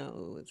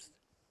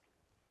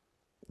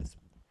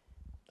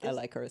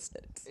like her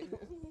aesthetics.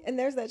 And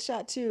there's that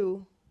shot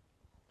too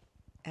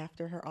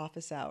after her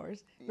office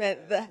hours. Man,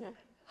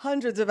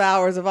 hundreds of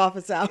hours of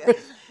office hours.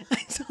 I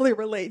totally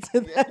relate to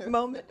that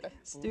moment,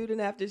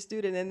 student after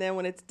student. And then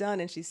when it's done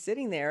and she's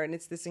sitting there and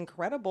it's this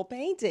incredible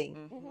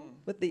painting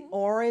with the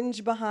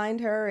orange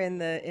behind her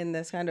and in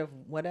this kind of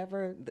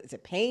whatever, is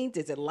it paint?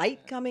 Is it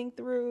light coming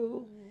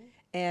through?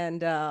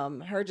 and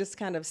her just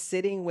kind of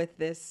sitting with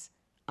this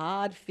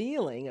odd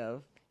feeling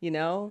of,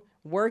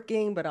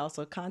 working, but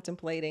also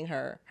contemplating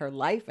her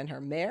life and her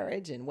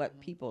marriage and what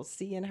people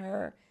see in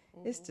her.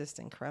 It's just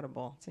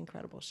incredible. It's an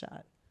incredible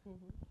shot.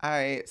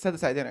 I said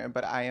this at dinner,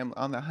 but I am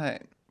on the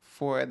hunt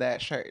for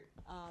that shirt.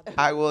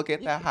 I will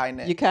get that high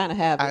neck. You kind of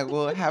have it. I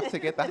will have to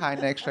get the high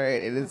neck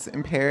shirt. It is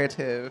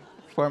imperative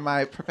for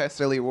my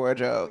professorly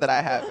wardrobe that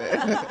I have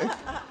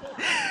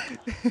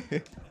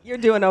it. You're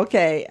doing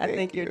okay. I Thank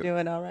think you're you.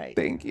 doing all right.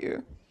 Thank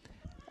you.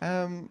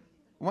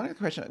 One of the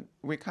questions,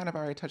 we kind of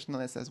already touched on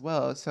this as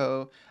well.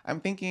 So I'm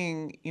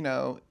thinking,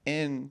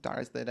 in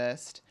Daughters of the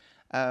Dust,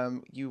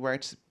 you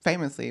worked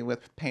famously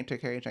with painter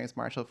Carrie James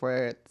Marshall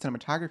for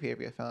cinematography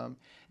of your film.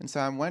 And so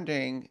I'm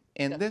wondering,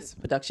 in this...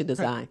 Production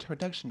design.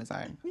 Production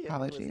design.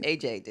 Apologies.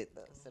 AJ did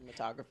the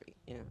cinematography.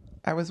 Yeah.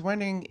 I was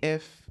wondering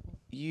if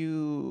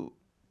you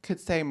could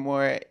say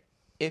more,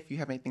 if you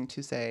have anything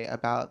to say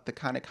about the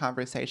kind of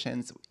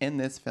conversations in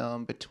this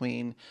film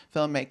between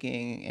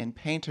filmmaking and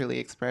painterly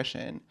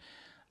expression,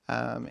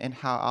 and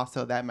how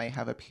also that may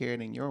have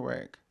appeared in your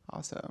work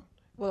also.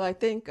 Well, I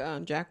think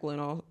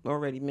Jacqueline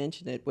already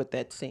mentioned it with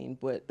that scene,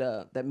 with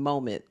that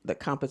moment, the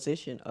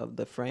composition of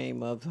the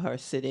frame of her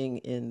sitting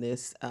in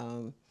this,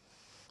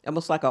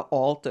 almost like an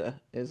altar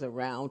is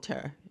around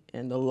her,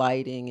 and the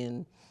lighting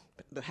and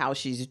how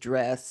she's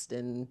dressed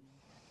and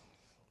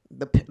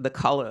the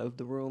color of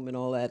the room and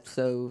all that.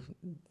 So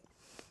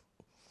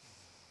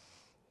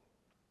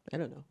I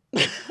don't know.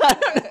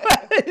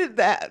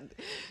 That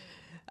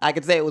I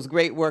could say it was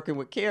great working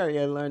with Carrie.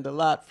 I learned a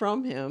lot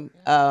from him.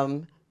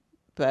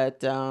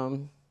 But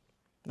I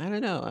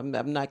don't know.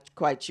 I'm not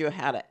quite sure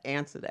how to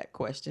answer that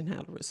question,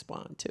 how to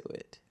respond to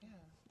it. Yeah.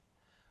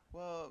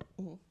 Well,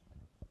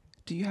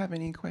 do you have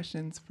any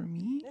questions for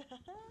me?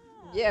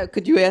 Yeah,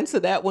 could you answer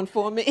that one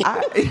for me?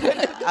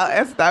 I'll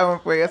answer that one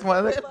for you. It's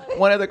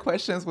one of the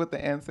questions with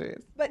the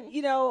answers. But,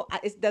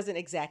 it doesn't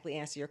exactly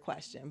answer your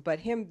question. But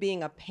him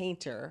being a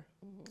painter,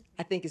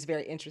 I think is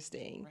very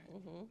interesting,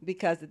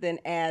 because it then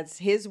adds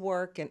his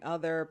work and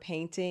other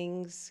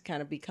paintings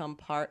kind of become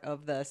part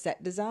of the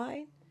set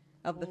design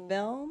of the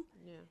film.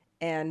 Yeah.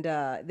 And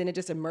then it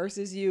just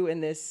immerses you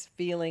in this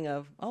feeling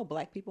of, oh,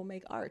 Black people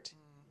make art,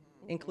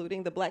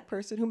 including the Black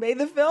person who made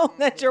the film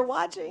that you're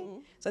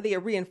watching. So I think it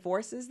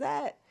reinforces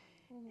that.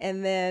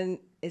 And then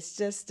it's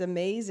just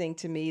amazing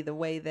to me the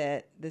way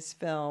that this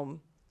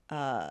film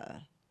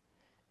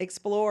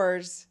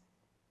explores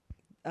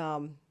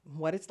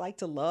what it's like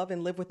to love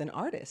and live with an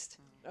artist.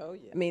 Oh,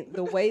 yeah. I mean,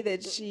 the way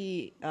that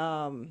she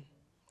kind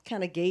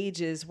of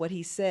gauges what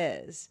he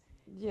says.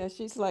 Yeah,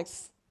 she's like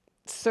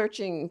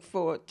searching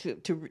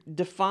to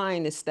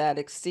define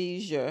estatic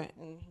seizure,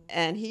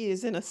 and he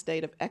is in a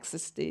state of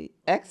ecstasy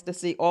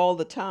all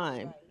the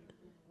time.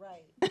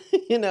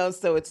 Right.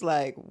 So it's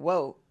like,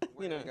 whoa.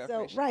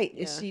 So right,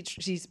 yeah.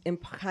 She's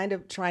kind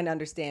of trying to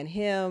understand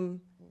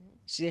him.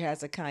 She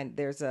has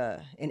there's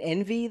an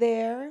envy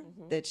there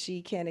that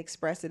she can't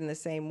express it in the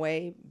same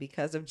way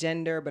because of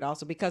gender, but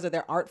also because of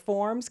their art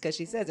forms. Because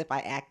she says, if I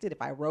acted,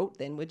 if I wrote,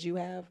 then would you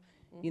have,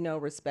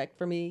 respect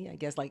for me? I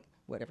guess like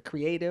whatever,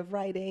 creative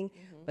writing.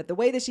 But the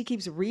way that she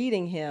keeps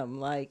reading him,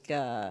 like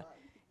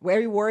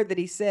every word that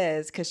he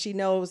says, because she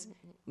knows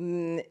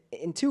in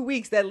 2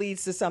 weeks that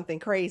leads to something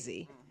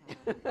crazy.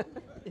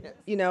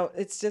 Yes.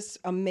 It's just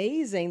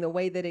amazing the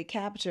way that it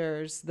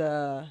captures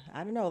the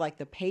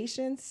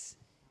patience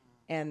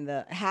and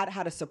the how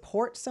to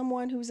support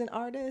someone who's an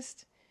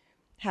artist,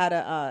 how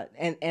to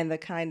and the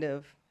kind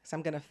of, so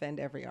I'm going to offend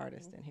every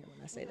artist in here when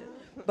I say that,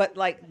 but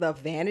like the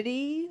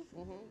vanity,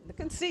 the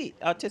conceit,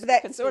 artistic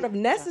that's conceit. sort of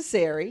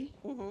necessary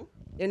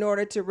in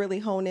order to really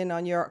hone in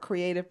on your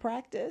creative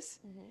practice.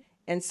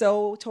 And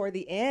so toward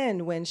the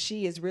end, when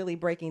she is really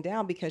breaking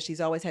down because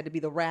she's always had to be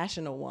the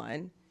rational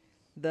one,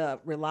 the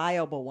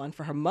reliable one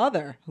for her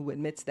mother, who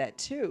admits that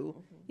too,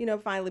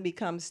 finally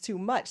becomes too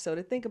much. So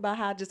to think about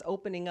how just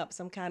opening up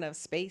some kind of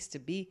space to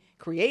be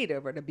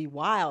creative or to be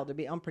wild, to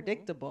be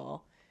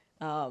unpredictable,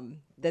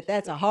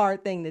 that's a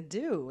hard thing to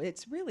do.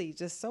 It's really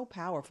just so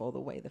powerful the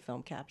way the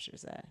film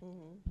captures that.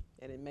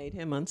 And it made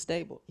him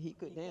unstable. He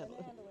couldn't handle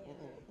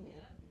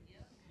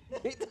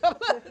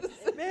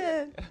it.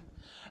 Man.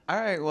 All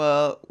right,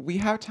 well, we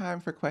have time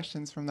for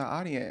questions from the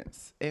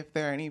audience. If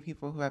there are any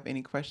people who have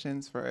any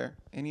questions for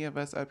any of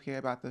us up here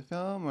about the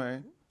film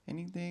or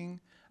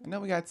anything. I know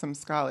we got some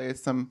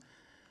scholars, some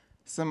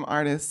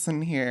artists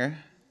in here.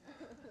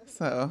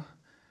 So,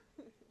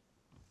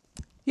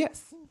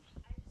 yes. I just want to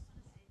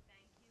say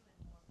thank you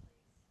and more,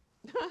 please.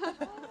 It's been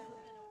a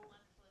wonderful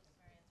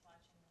experience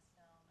watching this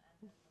film and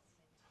then listening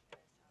to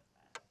you guys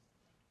talk about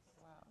it.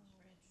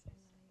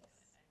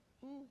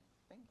 Wow.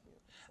 Thank you.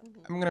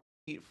 I'm going to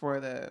repeat for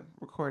the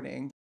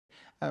recording.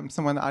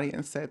 Someone in the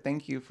audience said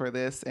thank you for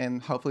this,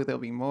 and hopefully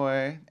there'll be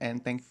more.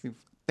 And thank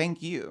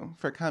you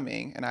for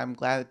coming. And I'm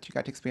glad that you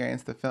got to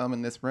experience the film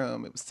in this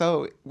room. It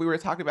was we were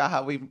talking about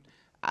how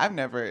I've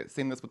never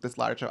seen this with this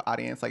large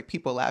audience. Like,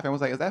 people laughing. I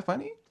was like, is that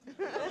funny?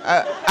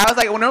 I was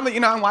like, well, normally,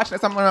 I'm watching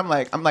this. I'm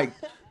like,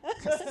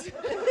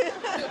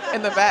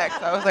 in the back.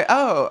 So I was like,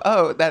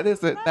 oh, that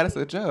is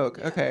a joke.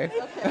 Okay.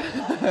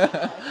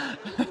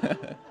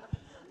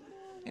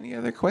 Any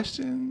other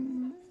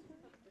questions?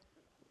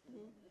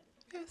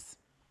 Yes.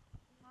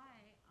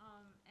 Hi,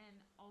 and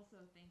also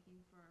thank you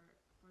for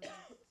this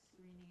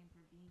screening and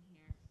for being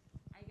here.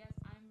 I guess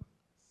I'm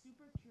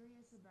super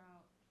curious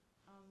about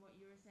what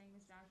you were saying,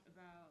 Ms. Dash,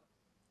 about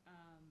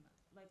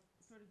like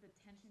sort of the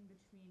tension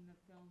between the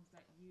films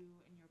that you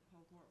and your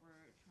cohort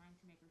were trying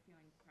to make or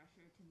feeling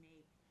pressure to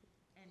make,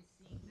 and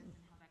seeing this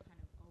and how that kind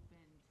of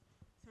opened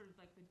sort of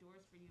like the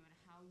doors for you, and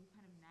how you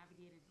kind of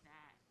navigated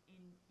that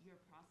in your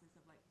process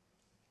of like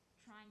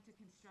trying to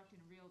construct in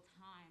real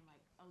time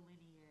like a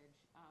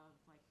lineage of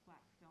like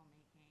Black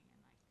filmmaking and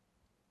like.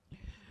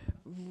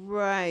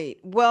 Right.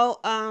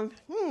 Well,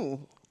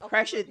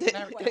 pressure. Can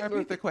I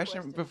repeat the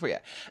question before?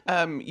 Yeah.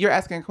 You're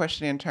asking a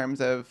question in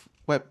terms of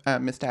what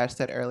Ms. Dash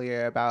said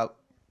earlier about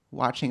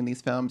watching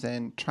these films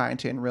and trying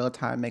to in real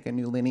time make a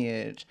new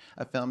lineage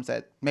of films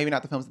that maybe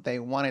not the films that they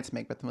wanted to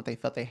make, but what they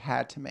felt they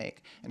had to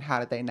make, and how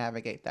did they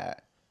navigate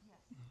that?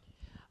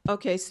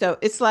 Okay, so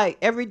it's like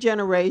every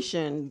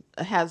generation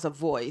has a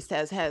voice,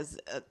 has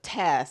a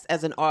task.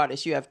 As an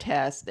artist, you have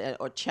tasks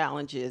or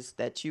challenges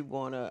that you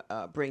want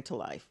to bring to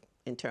life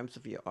in terms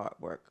of your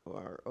artwork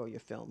or your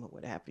film or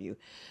what have you.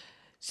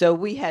 So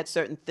we had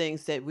certain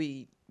things that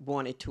we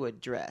wanted to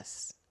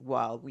address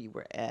while we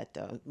were at,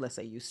 let's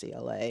say,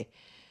 UCLA,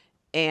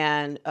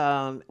 and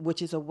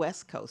which is a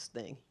West Coast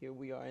thing. Here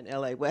we are in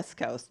LA, West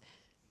Coast.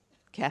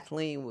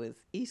 Kathleen was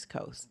East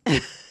Coast.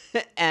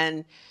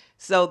 And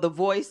so the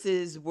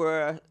voices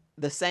were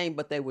the same,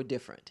 but they were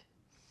different.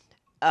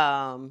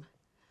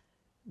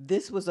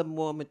 This was a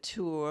more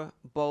mature,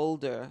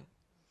 bolder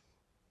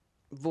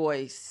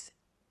voice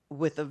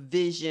with a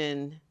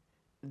vision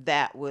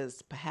that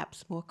was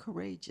perhaps more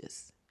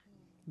courageous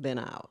than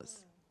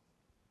ours.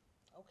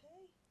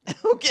 Okay.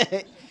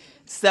 Okay.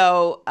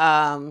 So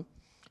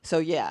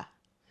yeah.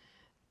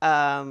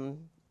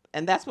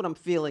 And that's what I'm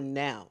feeling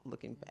now,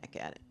 looking back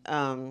at it.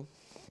 And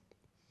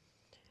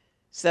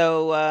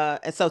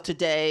so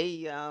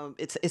today,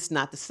 it's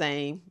not the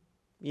same.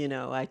 You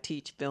know, I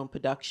teach film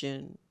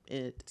production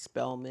at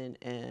Spelman,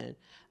 and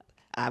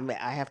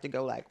I have to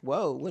go like,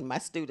 whoa, when my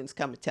students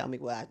come and tell me,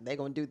 well, they're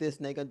going to do this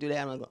and they're going to do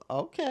that, I'm like,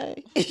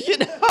 okay. You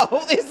know,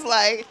 it's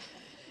like,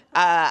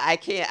 I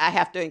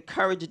have to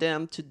encourage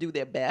them to do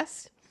their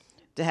best,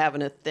 to have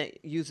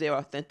use their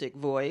authentic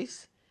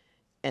voice,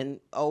 and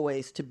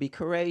always to be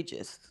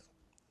courageous.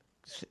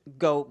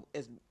 Go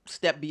a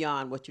step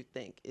beyond what you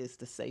think is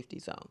the safety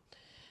zone.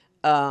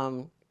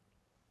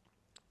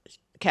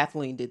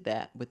 Kathleen did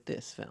that with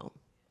this film.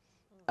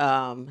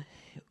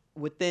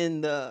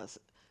 Within the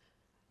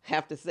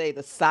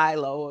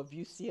silo of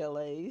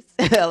UCLA's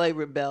LA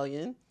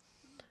Rebellion,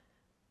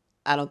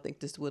 I don't think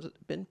this would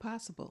have been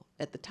possible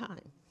at the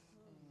time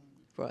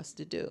for us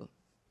to do,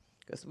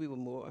 because we were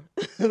more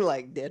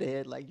like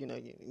deadhead, like, you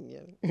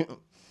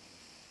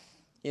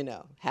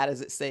know, how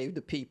does it save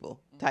the people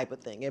type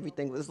of thing.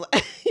 Everything was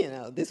like,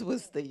 this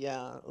was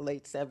the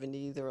late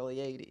 70s, early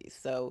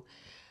 80s. So,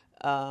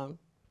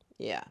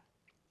 yeah.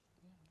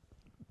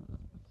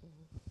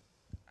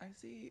 I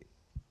see.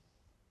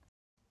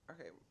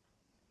 Okay.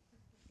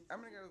 I'm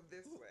going to go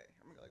this way.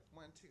 I'm going to go like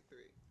 1, 2, 3.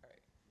 All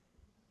right.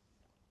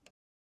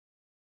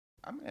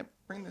 I'm going to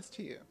bring this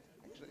to you,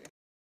 actually.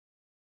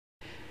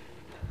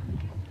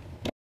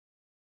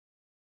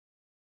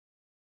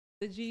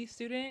 The G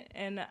student,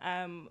 and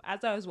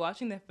as I was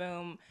watching the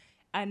film,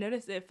 I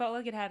noticed it felt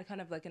like it had kind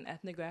of like an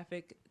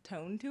ethnographic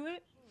tone to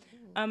it.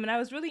 And I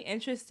was really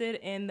interested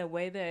in the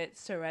way that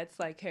Surette's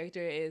like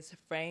character is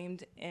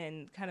framed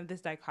and kind of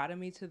this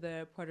dichotomy to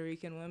the Puerto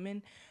Rican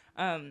women.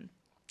 And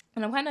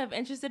I'm kind of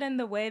interested in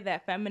the way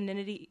that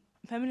femininity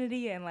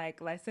and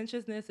like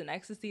licentiousness and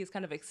ecstasy is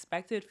kind of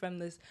expected from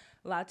this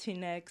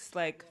Latinx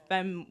like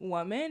femme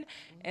woman,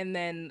 and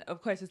then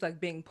of course it's like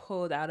being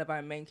pulled out of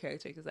our main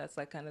character, because that's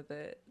like kind of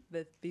the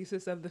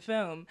thesis of the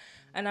film.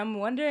 And I'm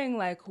wondering,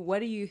 like, what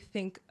do you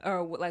think,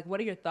 or like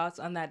what are your thoughts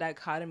on that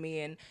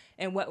dichotomy, and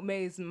in what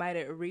ways might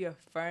it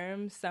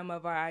reaffirm some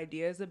of our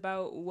ideas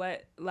about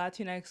what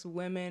Latinx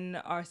women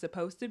are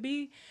supposed to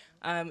be,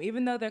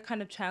 even though they're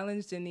kind of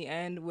challenged in the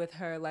end with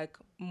her like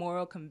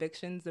moral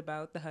convictions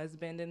about the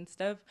husband and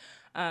stuff.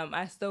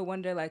 I still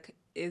wonder, like,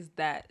 is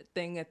that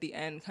thing at the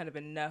end kind of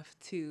enough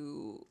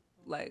to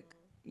like,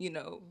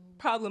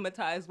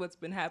 problematize what's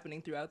been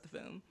happening throughout the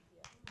film?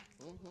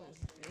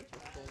 Interesting.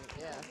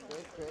 Yeah,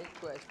 great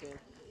question.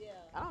 Yeah.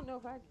 I don't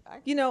know if I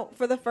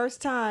For the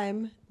first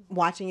time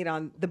watching it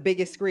on the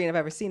biggest screen I've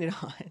ever seen it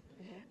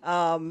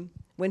on,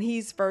 when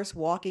he's first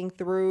walking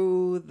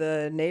through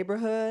the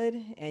neighborhood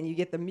and you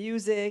get the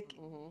music,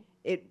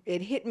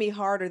 it hit me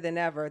harder than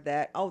ever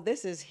that,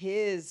 this is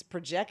his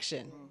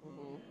projection.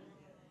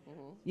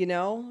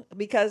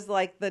 Because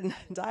like the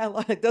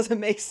dialogue doesn't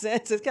make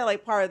sense. It's kind of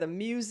like part of the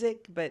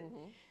music, but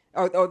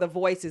or the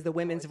voices, the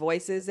women's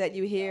voices that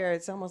you hear,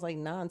 it's almost like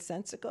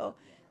nonsensical.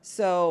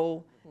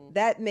 So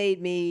that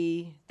made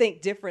me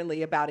think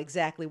differently about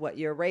exactly what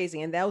you're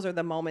raising. And those are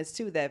the moments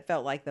too that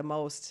felt like the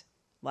most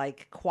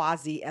like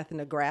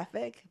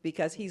quasi-ethnographic,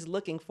 because he's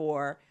looking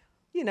for,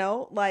 you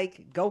know,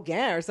 like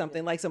Gauguin or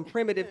something, like some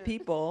primitive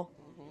people,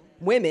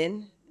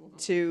 women,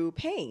 to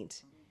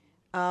paint.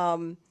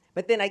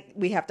 But then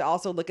we have to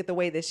also look at the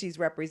way that she's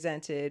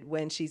represented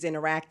when she's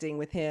interacting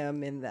with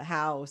him in the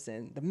house,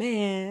 and the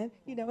man,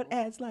 you know, it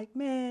adds like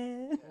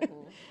man,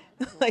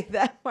 like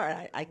that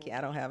part. I can't.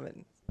 I don't have it.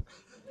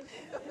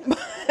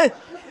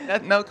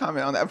 No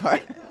comment on that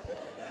part.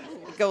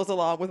 It goes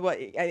along with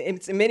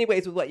it's in many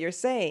ways with what you're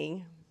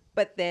saying.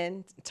 But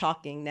then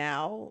talking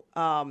now,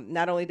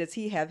 not only does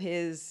he have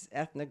his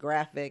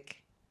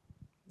ethnographic,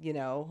 you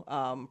know,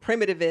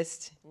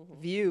 primitivist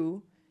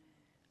view,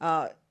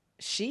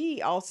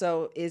 she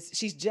also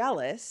she's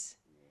jealous,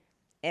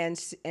 and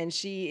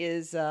she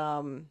is,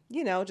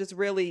 you know, just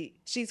really,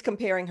 she's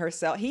comparing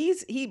herself.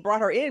 He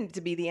brought her in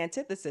to be the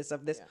antithesis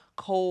of this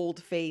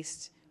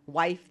cold-faced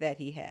wife that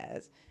he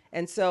has.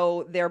 And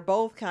so they're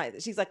both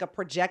she's like a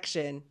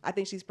projection. I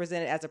think she's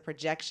presented as a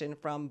projection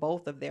from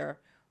both of their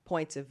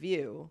points of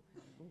view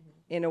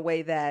in a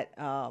way that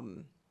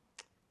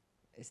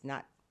is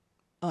not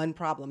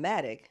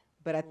unproblematic,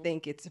 but I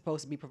think it's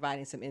supposed to be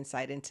providing some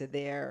insight into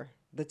the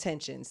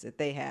tensions that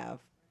they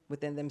have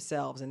within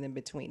themselves and then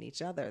between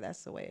each other.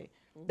 That's the way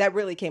that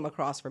really came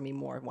across for me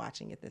more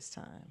watching it this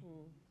time.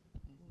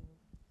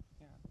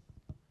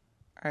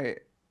 All right.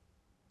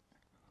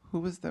 Who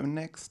was the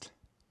next?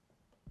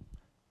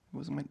 It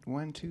was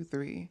 1, 2,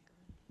 3.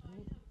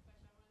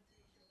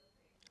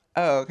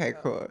 Oh, okay,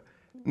 cool.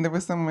 And there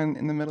was someone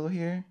in the middle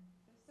here.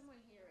 There's someone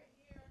here.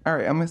 All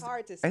right,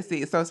 Hard to I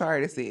see. So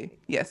sorry to see.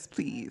 Yes,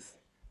 please.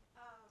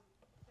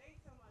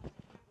 Thanks so much.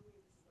 I can't believe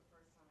this is the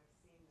first time I've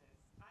seen this.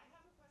 I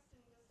have a question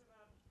just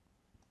about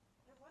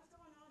what's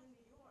going on in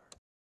New York.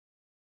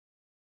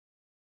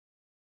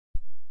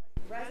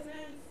 Like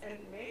resonance,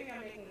 and maybe I'm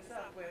making this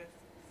up with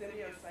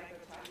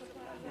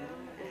symbiocytotoxoplasm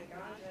and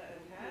ganja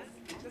and Hess.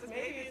 Just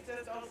maybe it's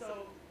just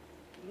also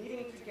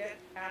needing to get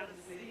out of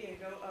the city and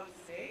go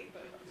upstate,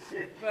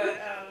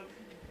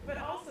 but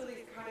also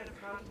these kind of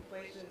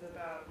contemplations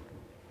about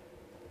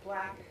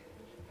Black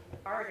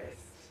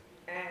artists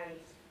and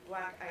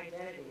Black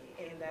identity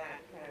in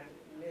that kind of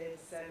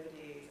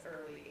mid-70s,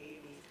 early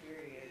 80s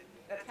period.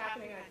 That's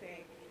happening, I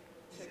think,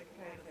 to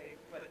kind of say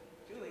what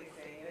Julie's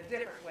saying, in a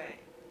different way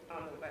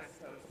on the West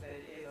Coast than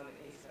it is on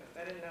the East Coast.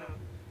 I didn't know.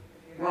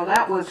 Well,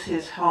 that was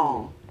his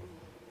home,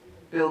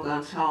 Bill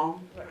Gunn's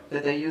home,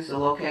 that they used the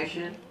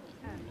location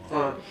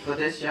for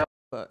this show.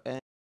 And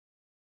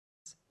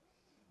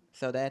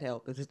so that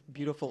helped. It's a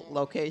beautiful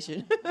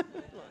location.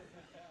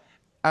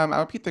 I'll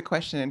repeat the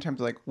question in terms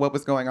of like what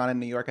was going on in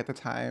New York at the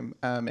time.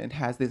 It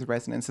has these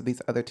resonance of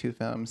these other two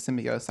films,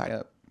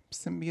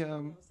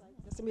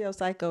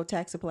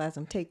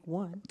 Symbiocytotoxoplasm, take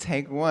one.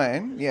 Take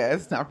one,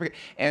 yes, not forget,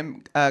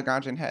 and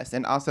Ganja and Hess,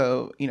 and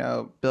also, you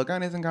know, Bill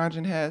Gunn is in Ganja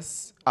and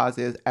Hess, as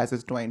is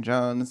Dwayne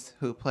Jones,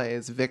 who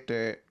plays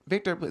Victor.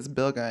 Victor plays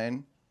Bill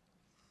Gunn.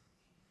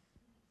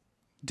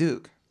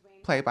 Duke,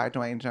 played by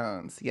Dwayne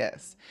Jones,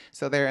 yes.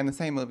 So they're in the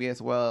same movie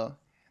as well.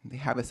 They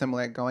have a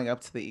similar going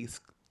up to the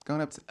east,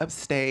 going up to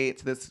upstate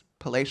to this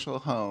palatial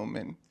home,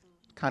 and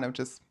kind of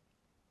just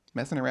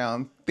messing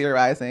around,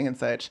 theorizing and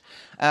such,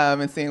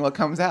 and seeing what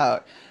comes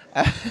out.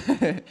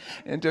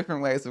 In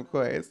different ways, of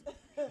course.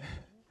 Well,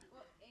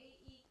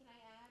 A.E., can I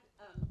add?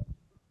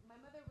 My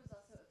mother was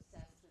also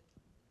obsessed with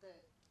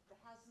the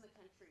house in the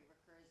country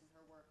recurs in her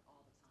work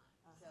all the time.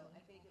 So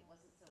I think it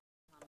wasn't so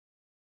common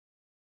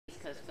East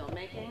Coast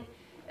filmmaking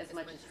as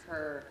much as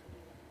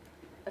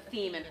a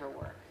theme in her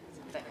work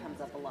that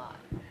comes up a lot.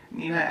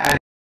 Nina,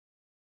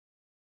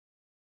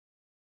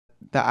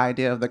 the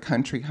idea of the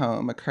country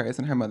home occurs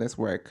in her mother's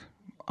work,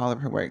 all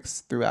of her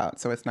works throughout.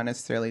 So it's not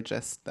necessarily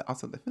just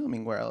also the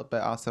filming world,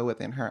 but also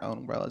within her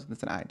own world.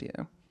 It's an idea.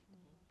 Do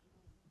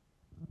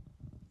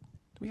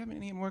we have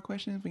any more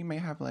questions? We may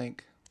have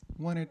like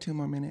 1 or 2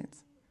 more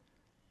minutes.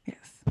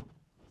 Yes. Thank you.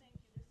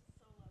 This is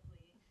so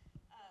lovely.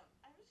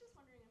 I was just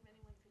wondering if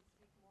anyone could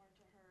speak more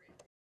to her.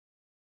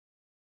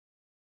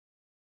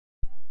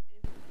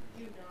 If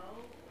you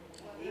know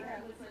what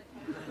her was like,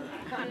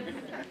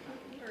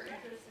 her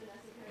interest in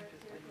esoteric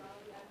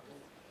spirituality. I'm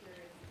just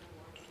curious to know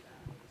more about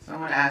that.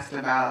 Someone asked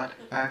about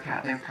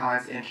Kathleen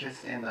Collins'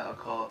 interest in the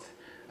occult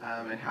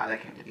and how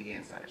that came to be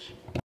and such.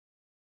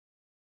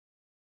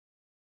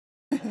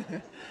 In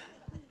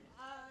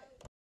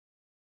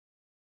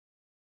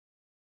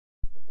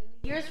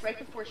the years right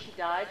before she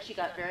died, she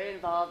got very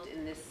involved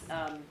in this.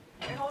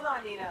 Hey, hold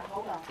on, Nina.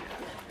 Hold on.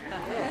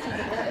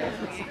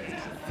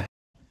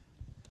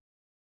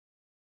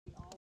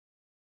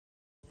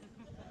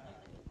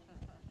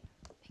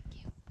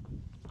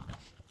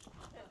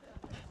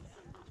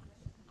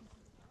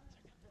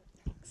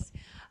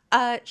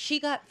 She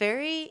got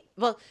very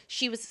well.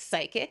 She was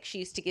psychic. She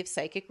used to give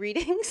psychic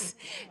readings,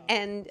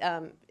 and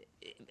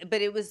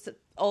but it was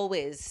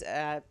always,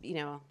 you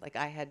know, like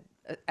I had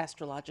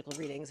astrological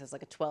readings as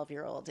like a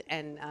 12-year-old,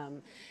 and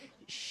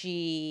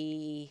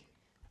she.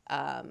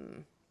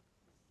 So,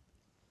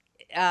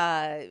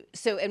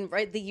 and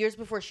right the years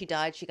before she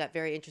died, she got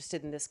very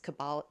interested in this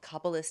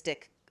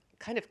Kabbalistic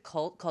kind of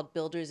cult called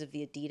Builders of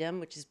the Adytum,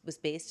 which was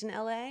based in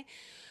LA.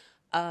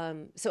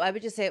 So I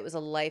would just say it was a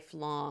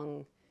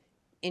lifelong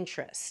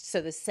interest.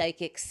 So the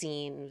psychic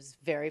scene was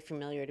very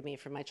familiar to me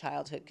from my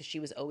childhood because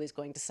she was always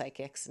going to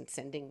psychics and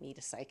sending me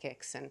to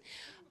psychics. And,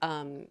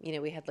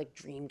 we had like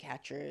dream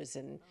catchers,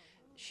 and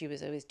she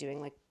was always doing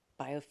like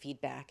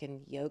biofeedback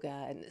and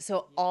yoga. And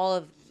so all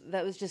of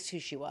that was just who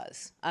she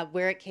was.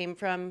 Where it came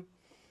from,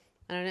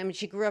 I don't know. I mean,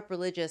 she grew up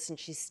religious, and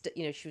she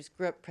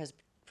grew up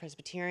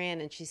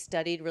Presbyterian, and she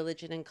studied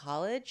religion in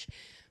college.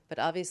 But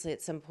obviously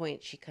at some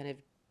point she kind of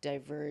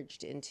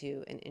diverged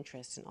into an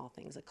interest in all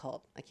things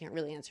occult. I can't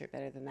really answer it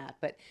better than that.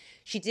 But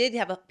she did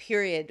have a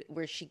period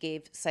where she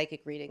gave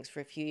psychic readings for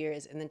a few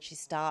years, and then she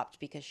stopped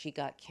because she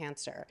got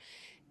cancer.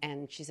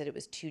 And she said it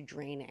was too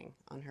draining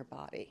on her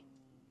body.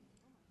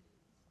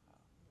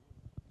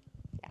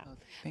 Yeah.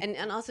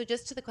 And also,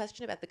 just to the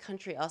question about the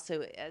country,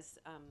 also, as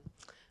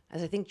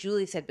I think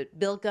Julie said, but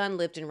Bill Gunn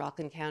lived in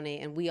Rockland County,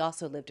 and we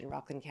also lived in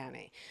Rockland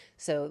County.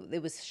 So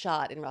it was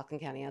shot in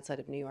Rockland County outside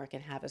of New York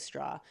in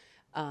Haverstraw.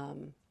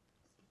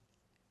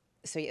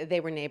 So yeah, they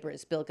were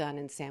neighbors. Bill Gunn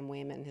and Sam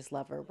Wayman, his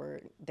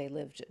lover, they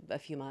lived a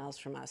few miles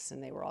from us,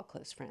 and they were all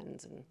close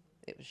friends, and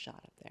it was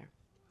shot up there.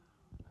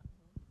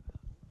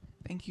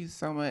 Thank you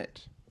so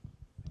much.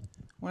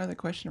 One other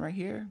question right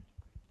here.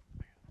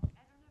 I don't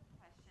have a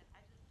question.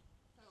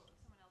 So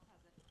someone else has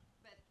it.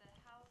 But the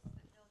house that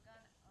Bill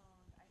Gunn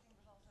owned, I think,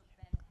 was also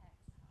Ben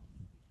Hecht's house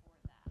before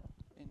that.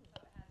 So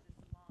it has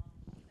this long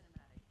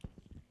cinematic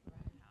history.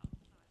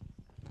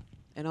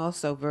 And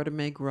also,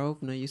 Vertimae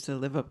Grosvenor used to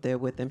live up there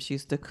with them. She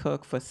used to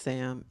cook for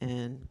Sam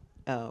and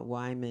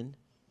Wyman.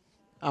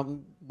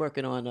 I'm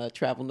working on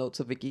Travel Notes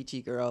of a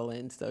Geechee Girl,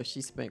 and so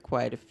she spent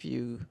quite a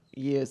few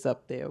years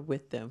up there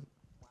with them.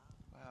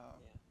 Wow.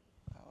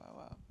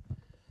 Wow.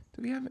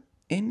 Do we have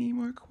any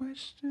more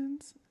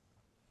questions?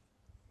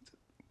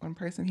 One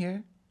person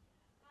here.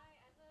 Hi,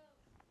 as a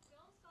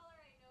film scholar,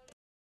 I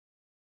noticed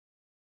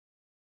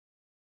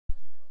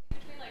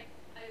between like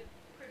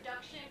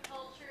production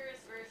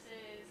cultures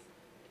versus,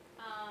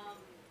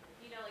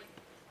 like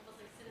almost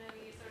like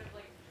cinema, sort of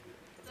like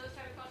those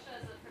type of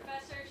questions. As a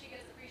professor, she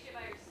gets appreciated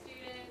by her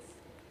students,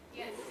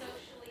 yet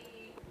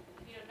socially,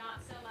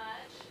 not so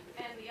much.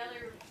 And the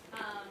other,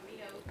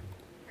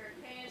 her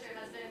companions or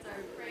husbands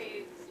are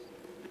praised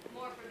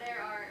more for their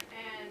art.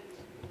 And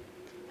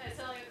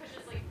so like, the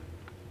question is like,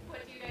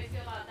 what do you guys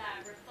feel about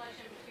that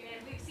reflection between?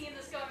 And we've seen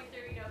this going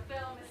through,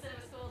 film and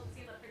cinema schools.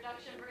 We've seen the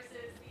production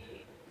versus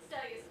the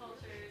studies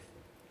cultures,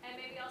 and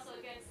maybe also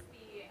against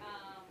the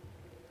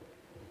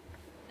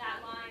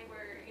that line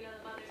where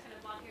the mother's kind of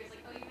mock here is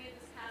like, oh, you made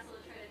this castle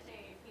to try to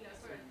attain,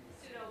 sort of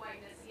pseudo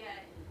whiteness.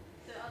 Yet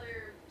the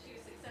other two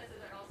successes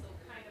are also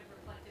kind of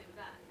reflective of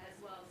that as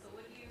well. So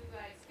what do you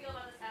guys feel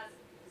about this as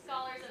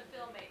scholars and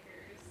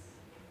filmmakers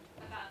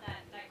about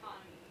that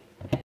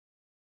dichotomy?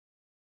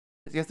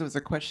 Yes, there was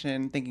a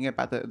question thinking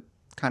about the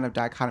kind of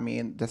dichotomy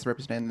that's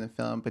represented in the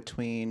film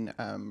between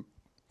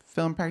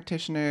film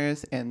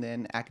practitioners and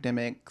then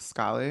academic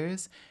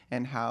scholars,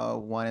 and how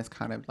one is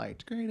kind of like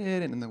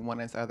degraded and then the one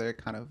is other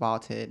kind of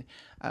vaulted.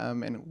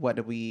 And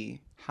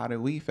how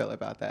do we feel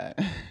about that?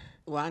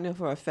 Well, I know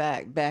for a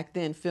fact back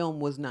then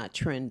film was not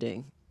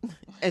trending.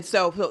 And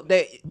so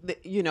they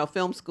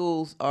film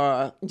schools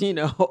are,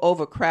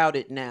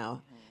 overcrowded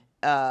now.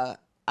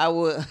 I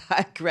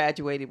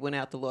graduated, went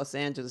out to Los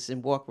Angeles,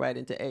 and walked right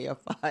into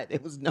AFI. There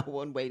was no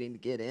one waiting to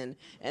get in.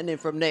 And then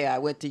from there, I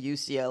went to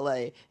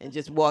UCLA and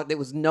just walked. There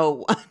was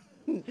no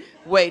one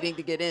waiting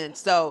to get in.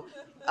 So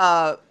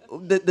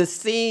the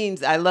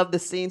scenes, I love the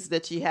scenes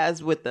that she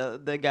has with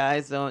the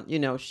guys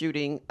on,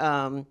 shooting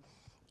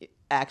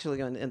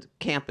actually on the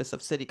campus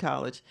of City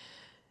College.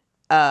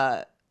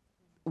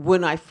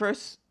 When I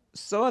first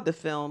saw the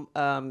film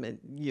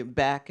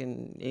back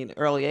in the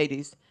early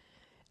 80s,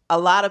 a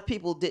lot of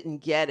people didn't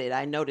get it.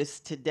 I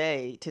noticed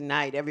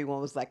tonight,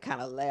 everyone was like kind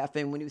of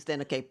laughing when he was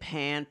saying, okay,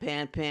 pan.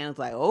 It's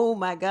like, oh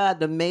my God,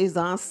 the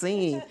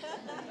mise-en-scene.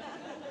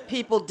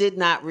 People did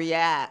not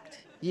react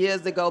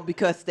years ago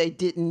because they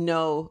didn't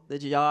know the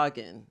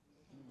jargon.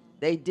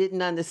 They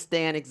didn't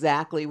understand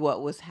exactly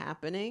what was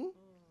happening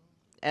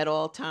at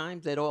all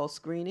times, at all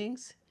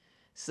screenings.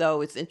 So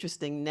it's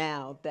interesting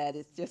now that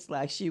it's just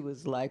like she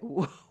was like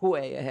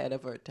way ahead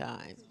of her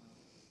time.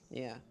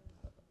 Yeah.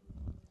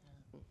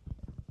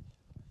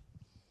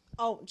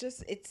 Oh,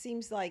 it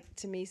seems like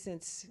to me,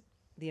 since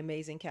the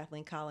amazing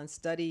Kathleen Collins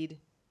studied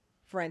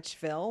French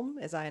film,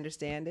 as I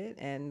understand it,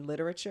 and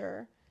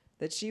literature,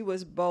 that she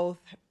was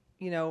both,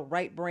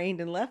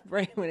 right-brained and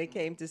left-brained when it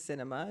came to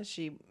cinema.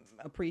 She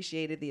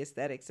appreciated the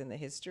aesthetics and the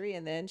history,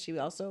 and then she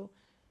also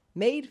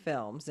made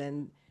films.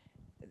 And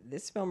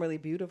this film really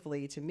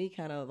beautifully, to me,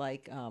 kind of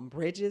like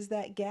bridges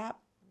that gap,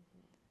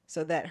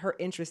 so that her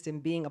interest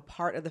in being a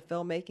part of the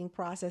filmmaking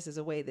process is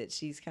a way that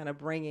she's kind of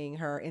bringing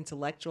her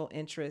intellectual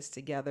interests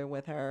together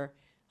with her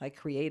like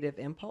creative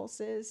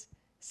impulses.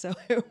 So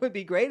it would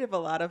be great if a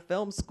lot of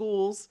film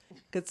schools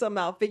could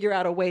somehow figure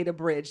out a way to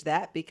bridge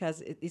that,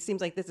 because it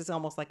seems like this is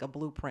almost like a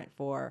blueprint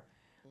for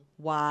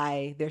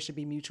why there should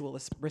be mutual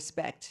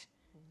respect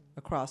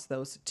across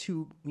those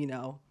two,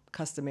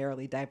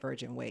 customarily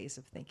divergent ways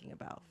of thinking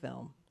about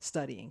film,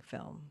 studying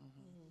film.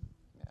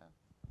 Yeah.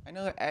 I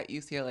know that at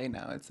UCLA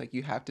now, it's like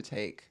you have to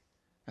take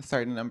a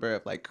certain number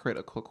of like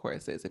critical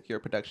courses if you're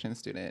a production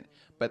student,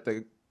 but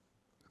the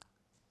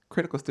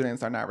critical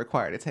students are not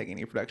required to take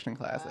any production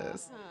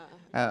classes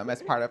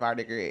as part of our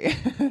degree.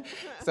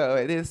 So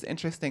it is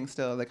interesting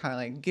still to kind of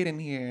like get in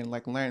here and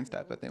like learn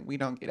stuff, but then we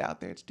don't get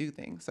out there to do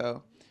things.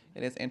 So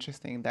it is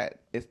interesting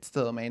that it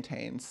still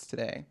maintains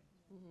today.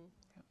 Yeah.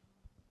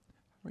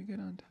 Are we good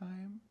on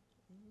time?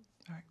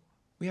 All right.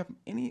 We have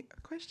any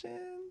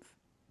questions?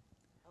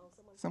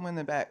 Someone in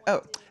the back.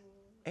 Oh,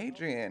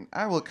 Adrian,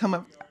 I will come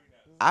up.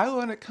 I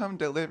want to come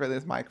deliver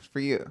this mic for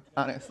you,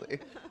 honestly.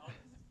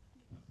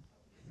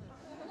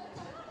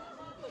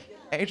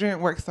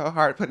 Adrian worked so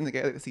hard putting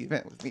together this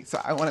event with me,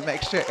 so I want to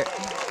make sure.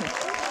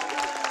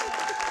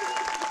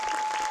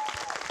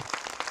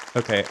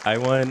 Okay, I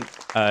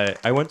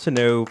want to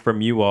know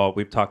from you all,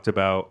 we've talked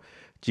about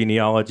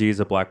genealogies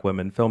of Black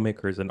women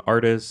filmmakers and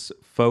artists,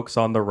 folks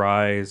on the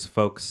rise,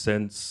 folks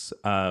since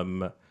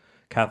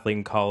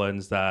Kathleen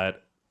Collins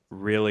that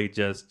really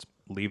just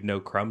leave no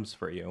crumbs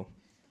for you.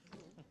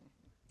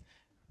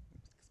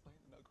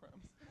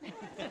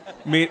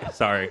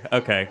 Sorry,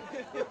 okay.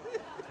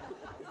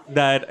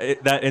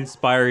 That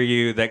inspire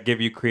you, that give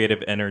you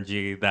creative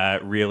energy,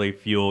 that really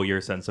fuel your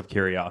sense of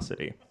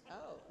curiosity.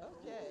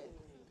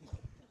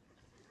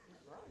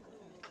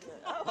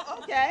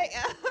 Okay.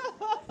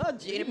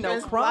 Gina No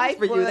Prince crumbs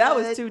for you. That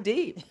was too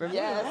deep for me.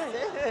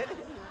 Yes.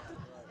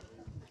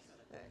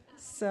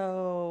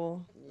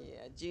 So,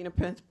 Yeah, Gina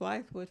Prince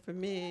Blythewood for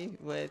me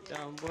with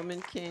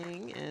Woman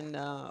King and,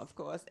 of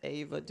course,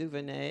 Ava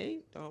DuVernay,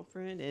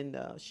 girlfriend, and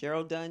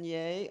Cheryl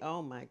Dunye.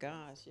 Oh, my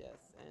gosh, yes.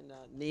 And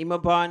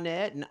Nima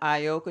Barnett and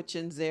Ioka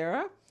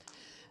Chinzera.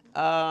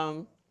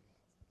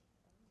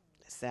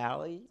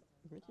 Sally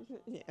Richardson.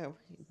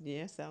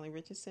 Yeah, Sally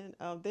Richardson.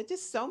 There's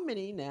just so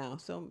many now.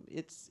 So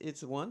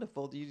it's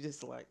wonderful. You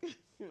just like,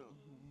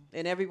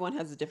 and everyone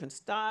has a different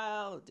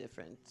style, a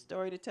different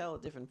story to tell, a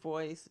different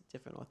voice, a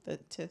different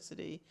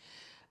authenticity.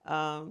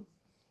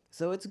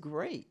 So it's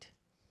great.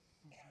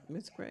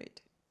 It's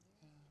great.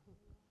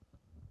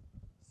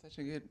 Such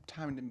a good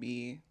time to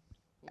be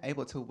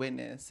able to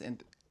witness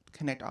and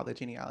connect all the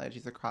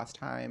genealogies across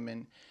time.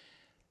 And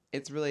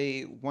it's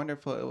really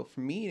wonderful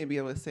for me to be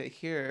able to sit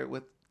here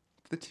with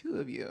the two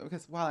of you,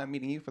 because while I'm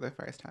meeting you for the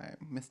first time,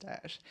 Miss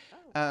Dash,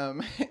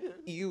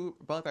 you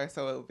both are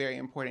so very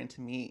important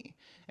to me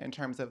in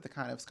terms of the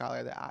kind of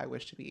scholar that I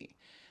wish to be.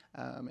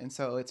 And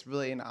so it's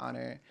really an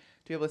honor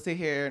to be able to sit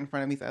here in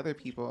front of these other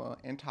people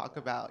and talk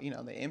about,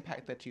 the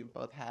impact that you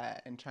both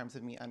had in terms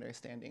of me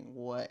understanding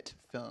what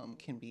film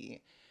can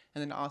be.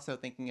 And then also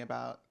thinking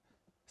about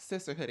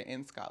sisterhood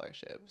in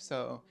scholarship.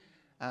 So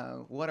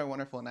what a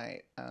wonderful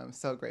night. I'm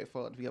so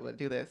grateful to be able to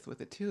do this with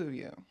the two of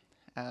you.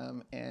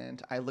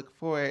 And I look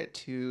forward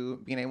to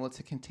being able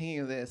to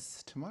continue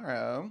this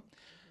tomorrow.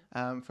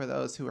 For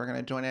those who are going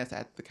to join us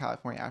at the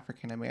California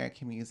African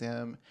American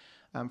Museum,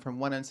 from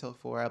 1 until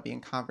 4, I'll be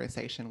in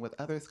conversation with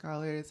other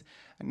scholars.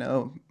 I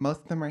know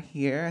most of them are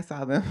here. I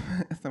saw them,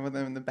 some of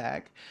them in the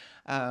back,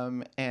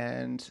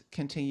 and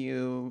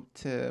continue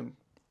to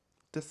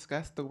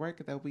discuss the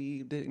work that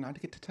we did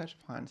not get to touch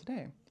upon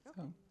today.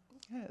 So,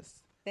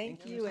 yes.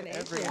 thank you and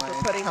Adrian everyone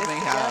for putting this coming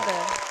together.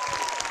 out.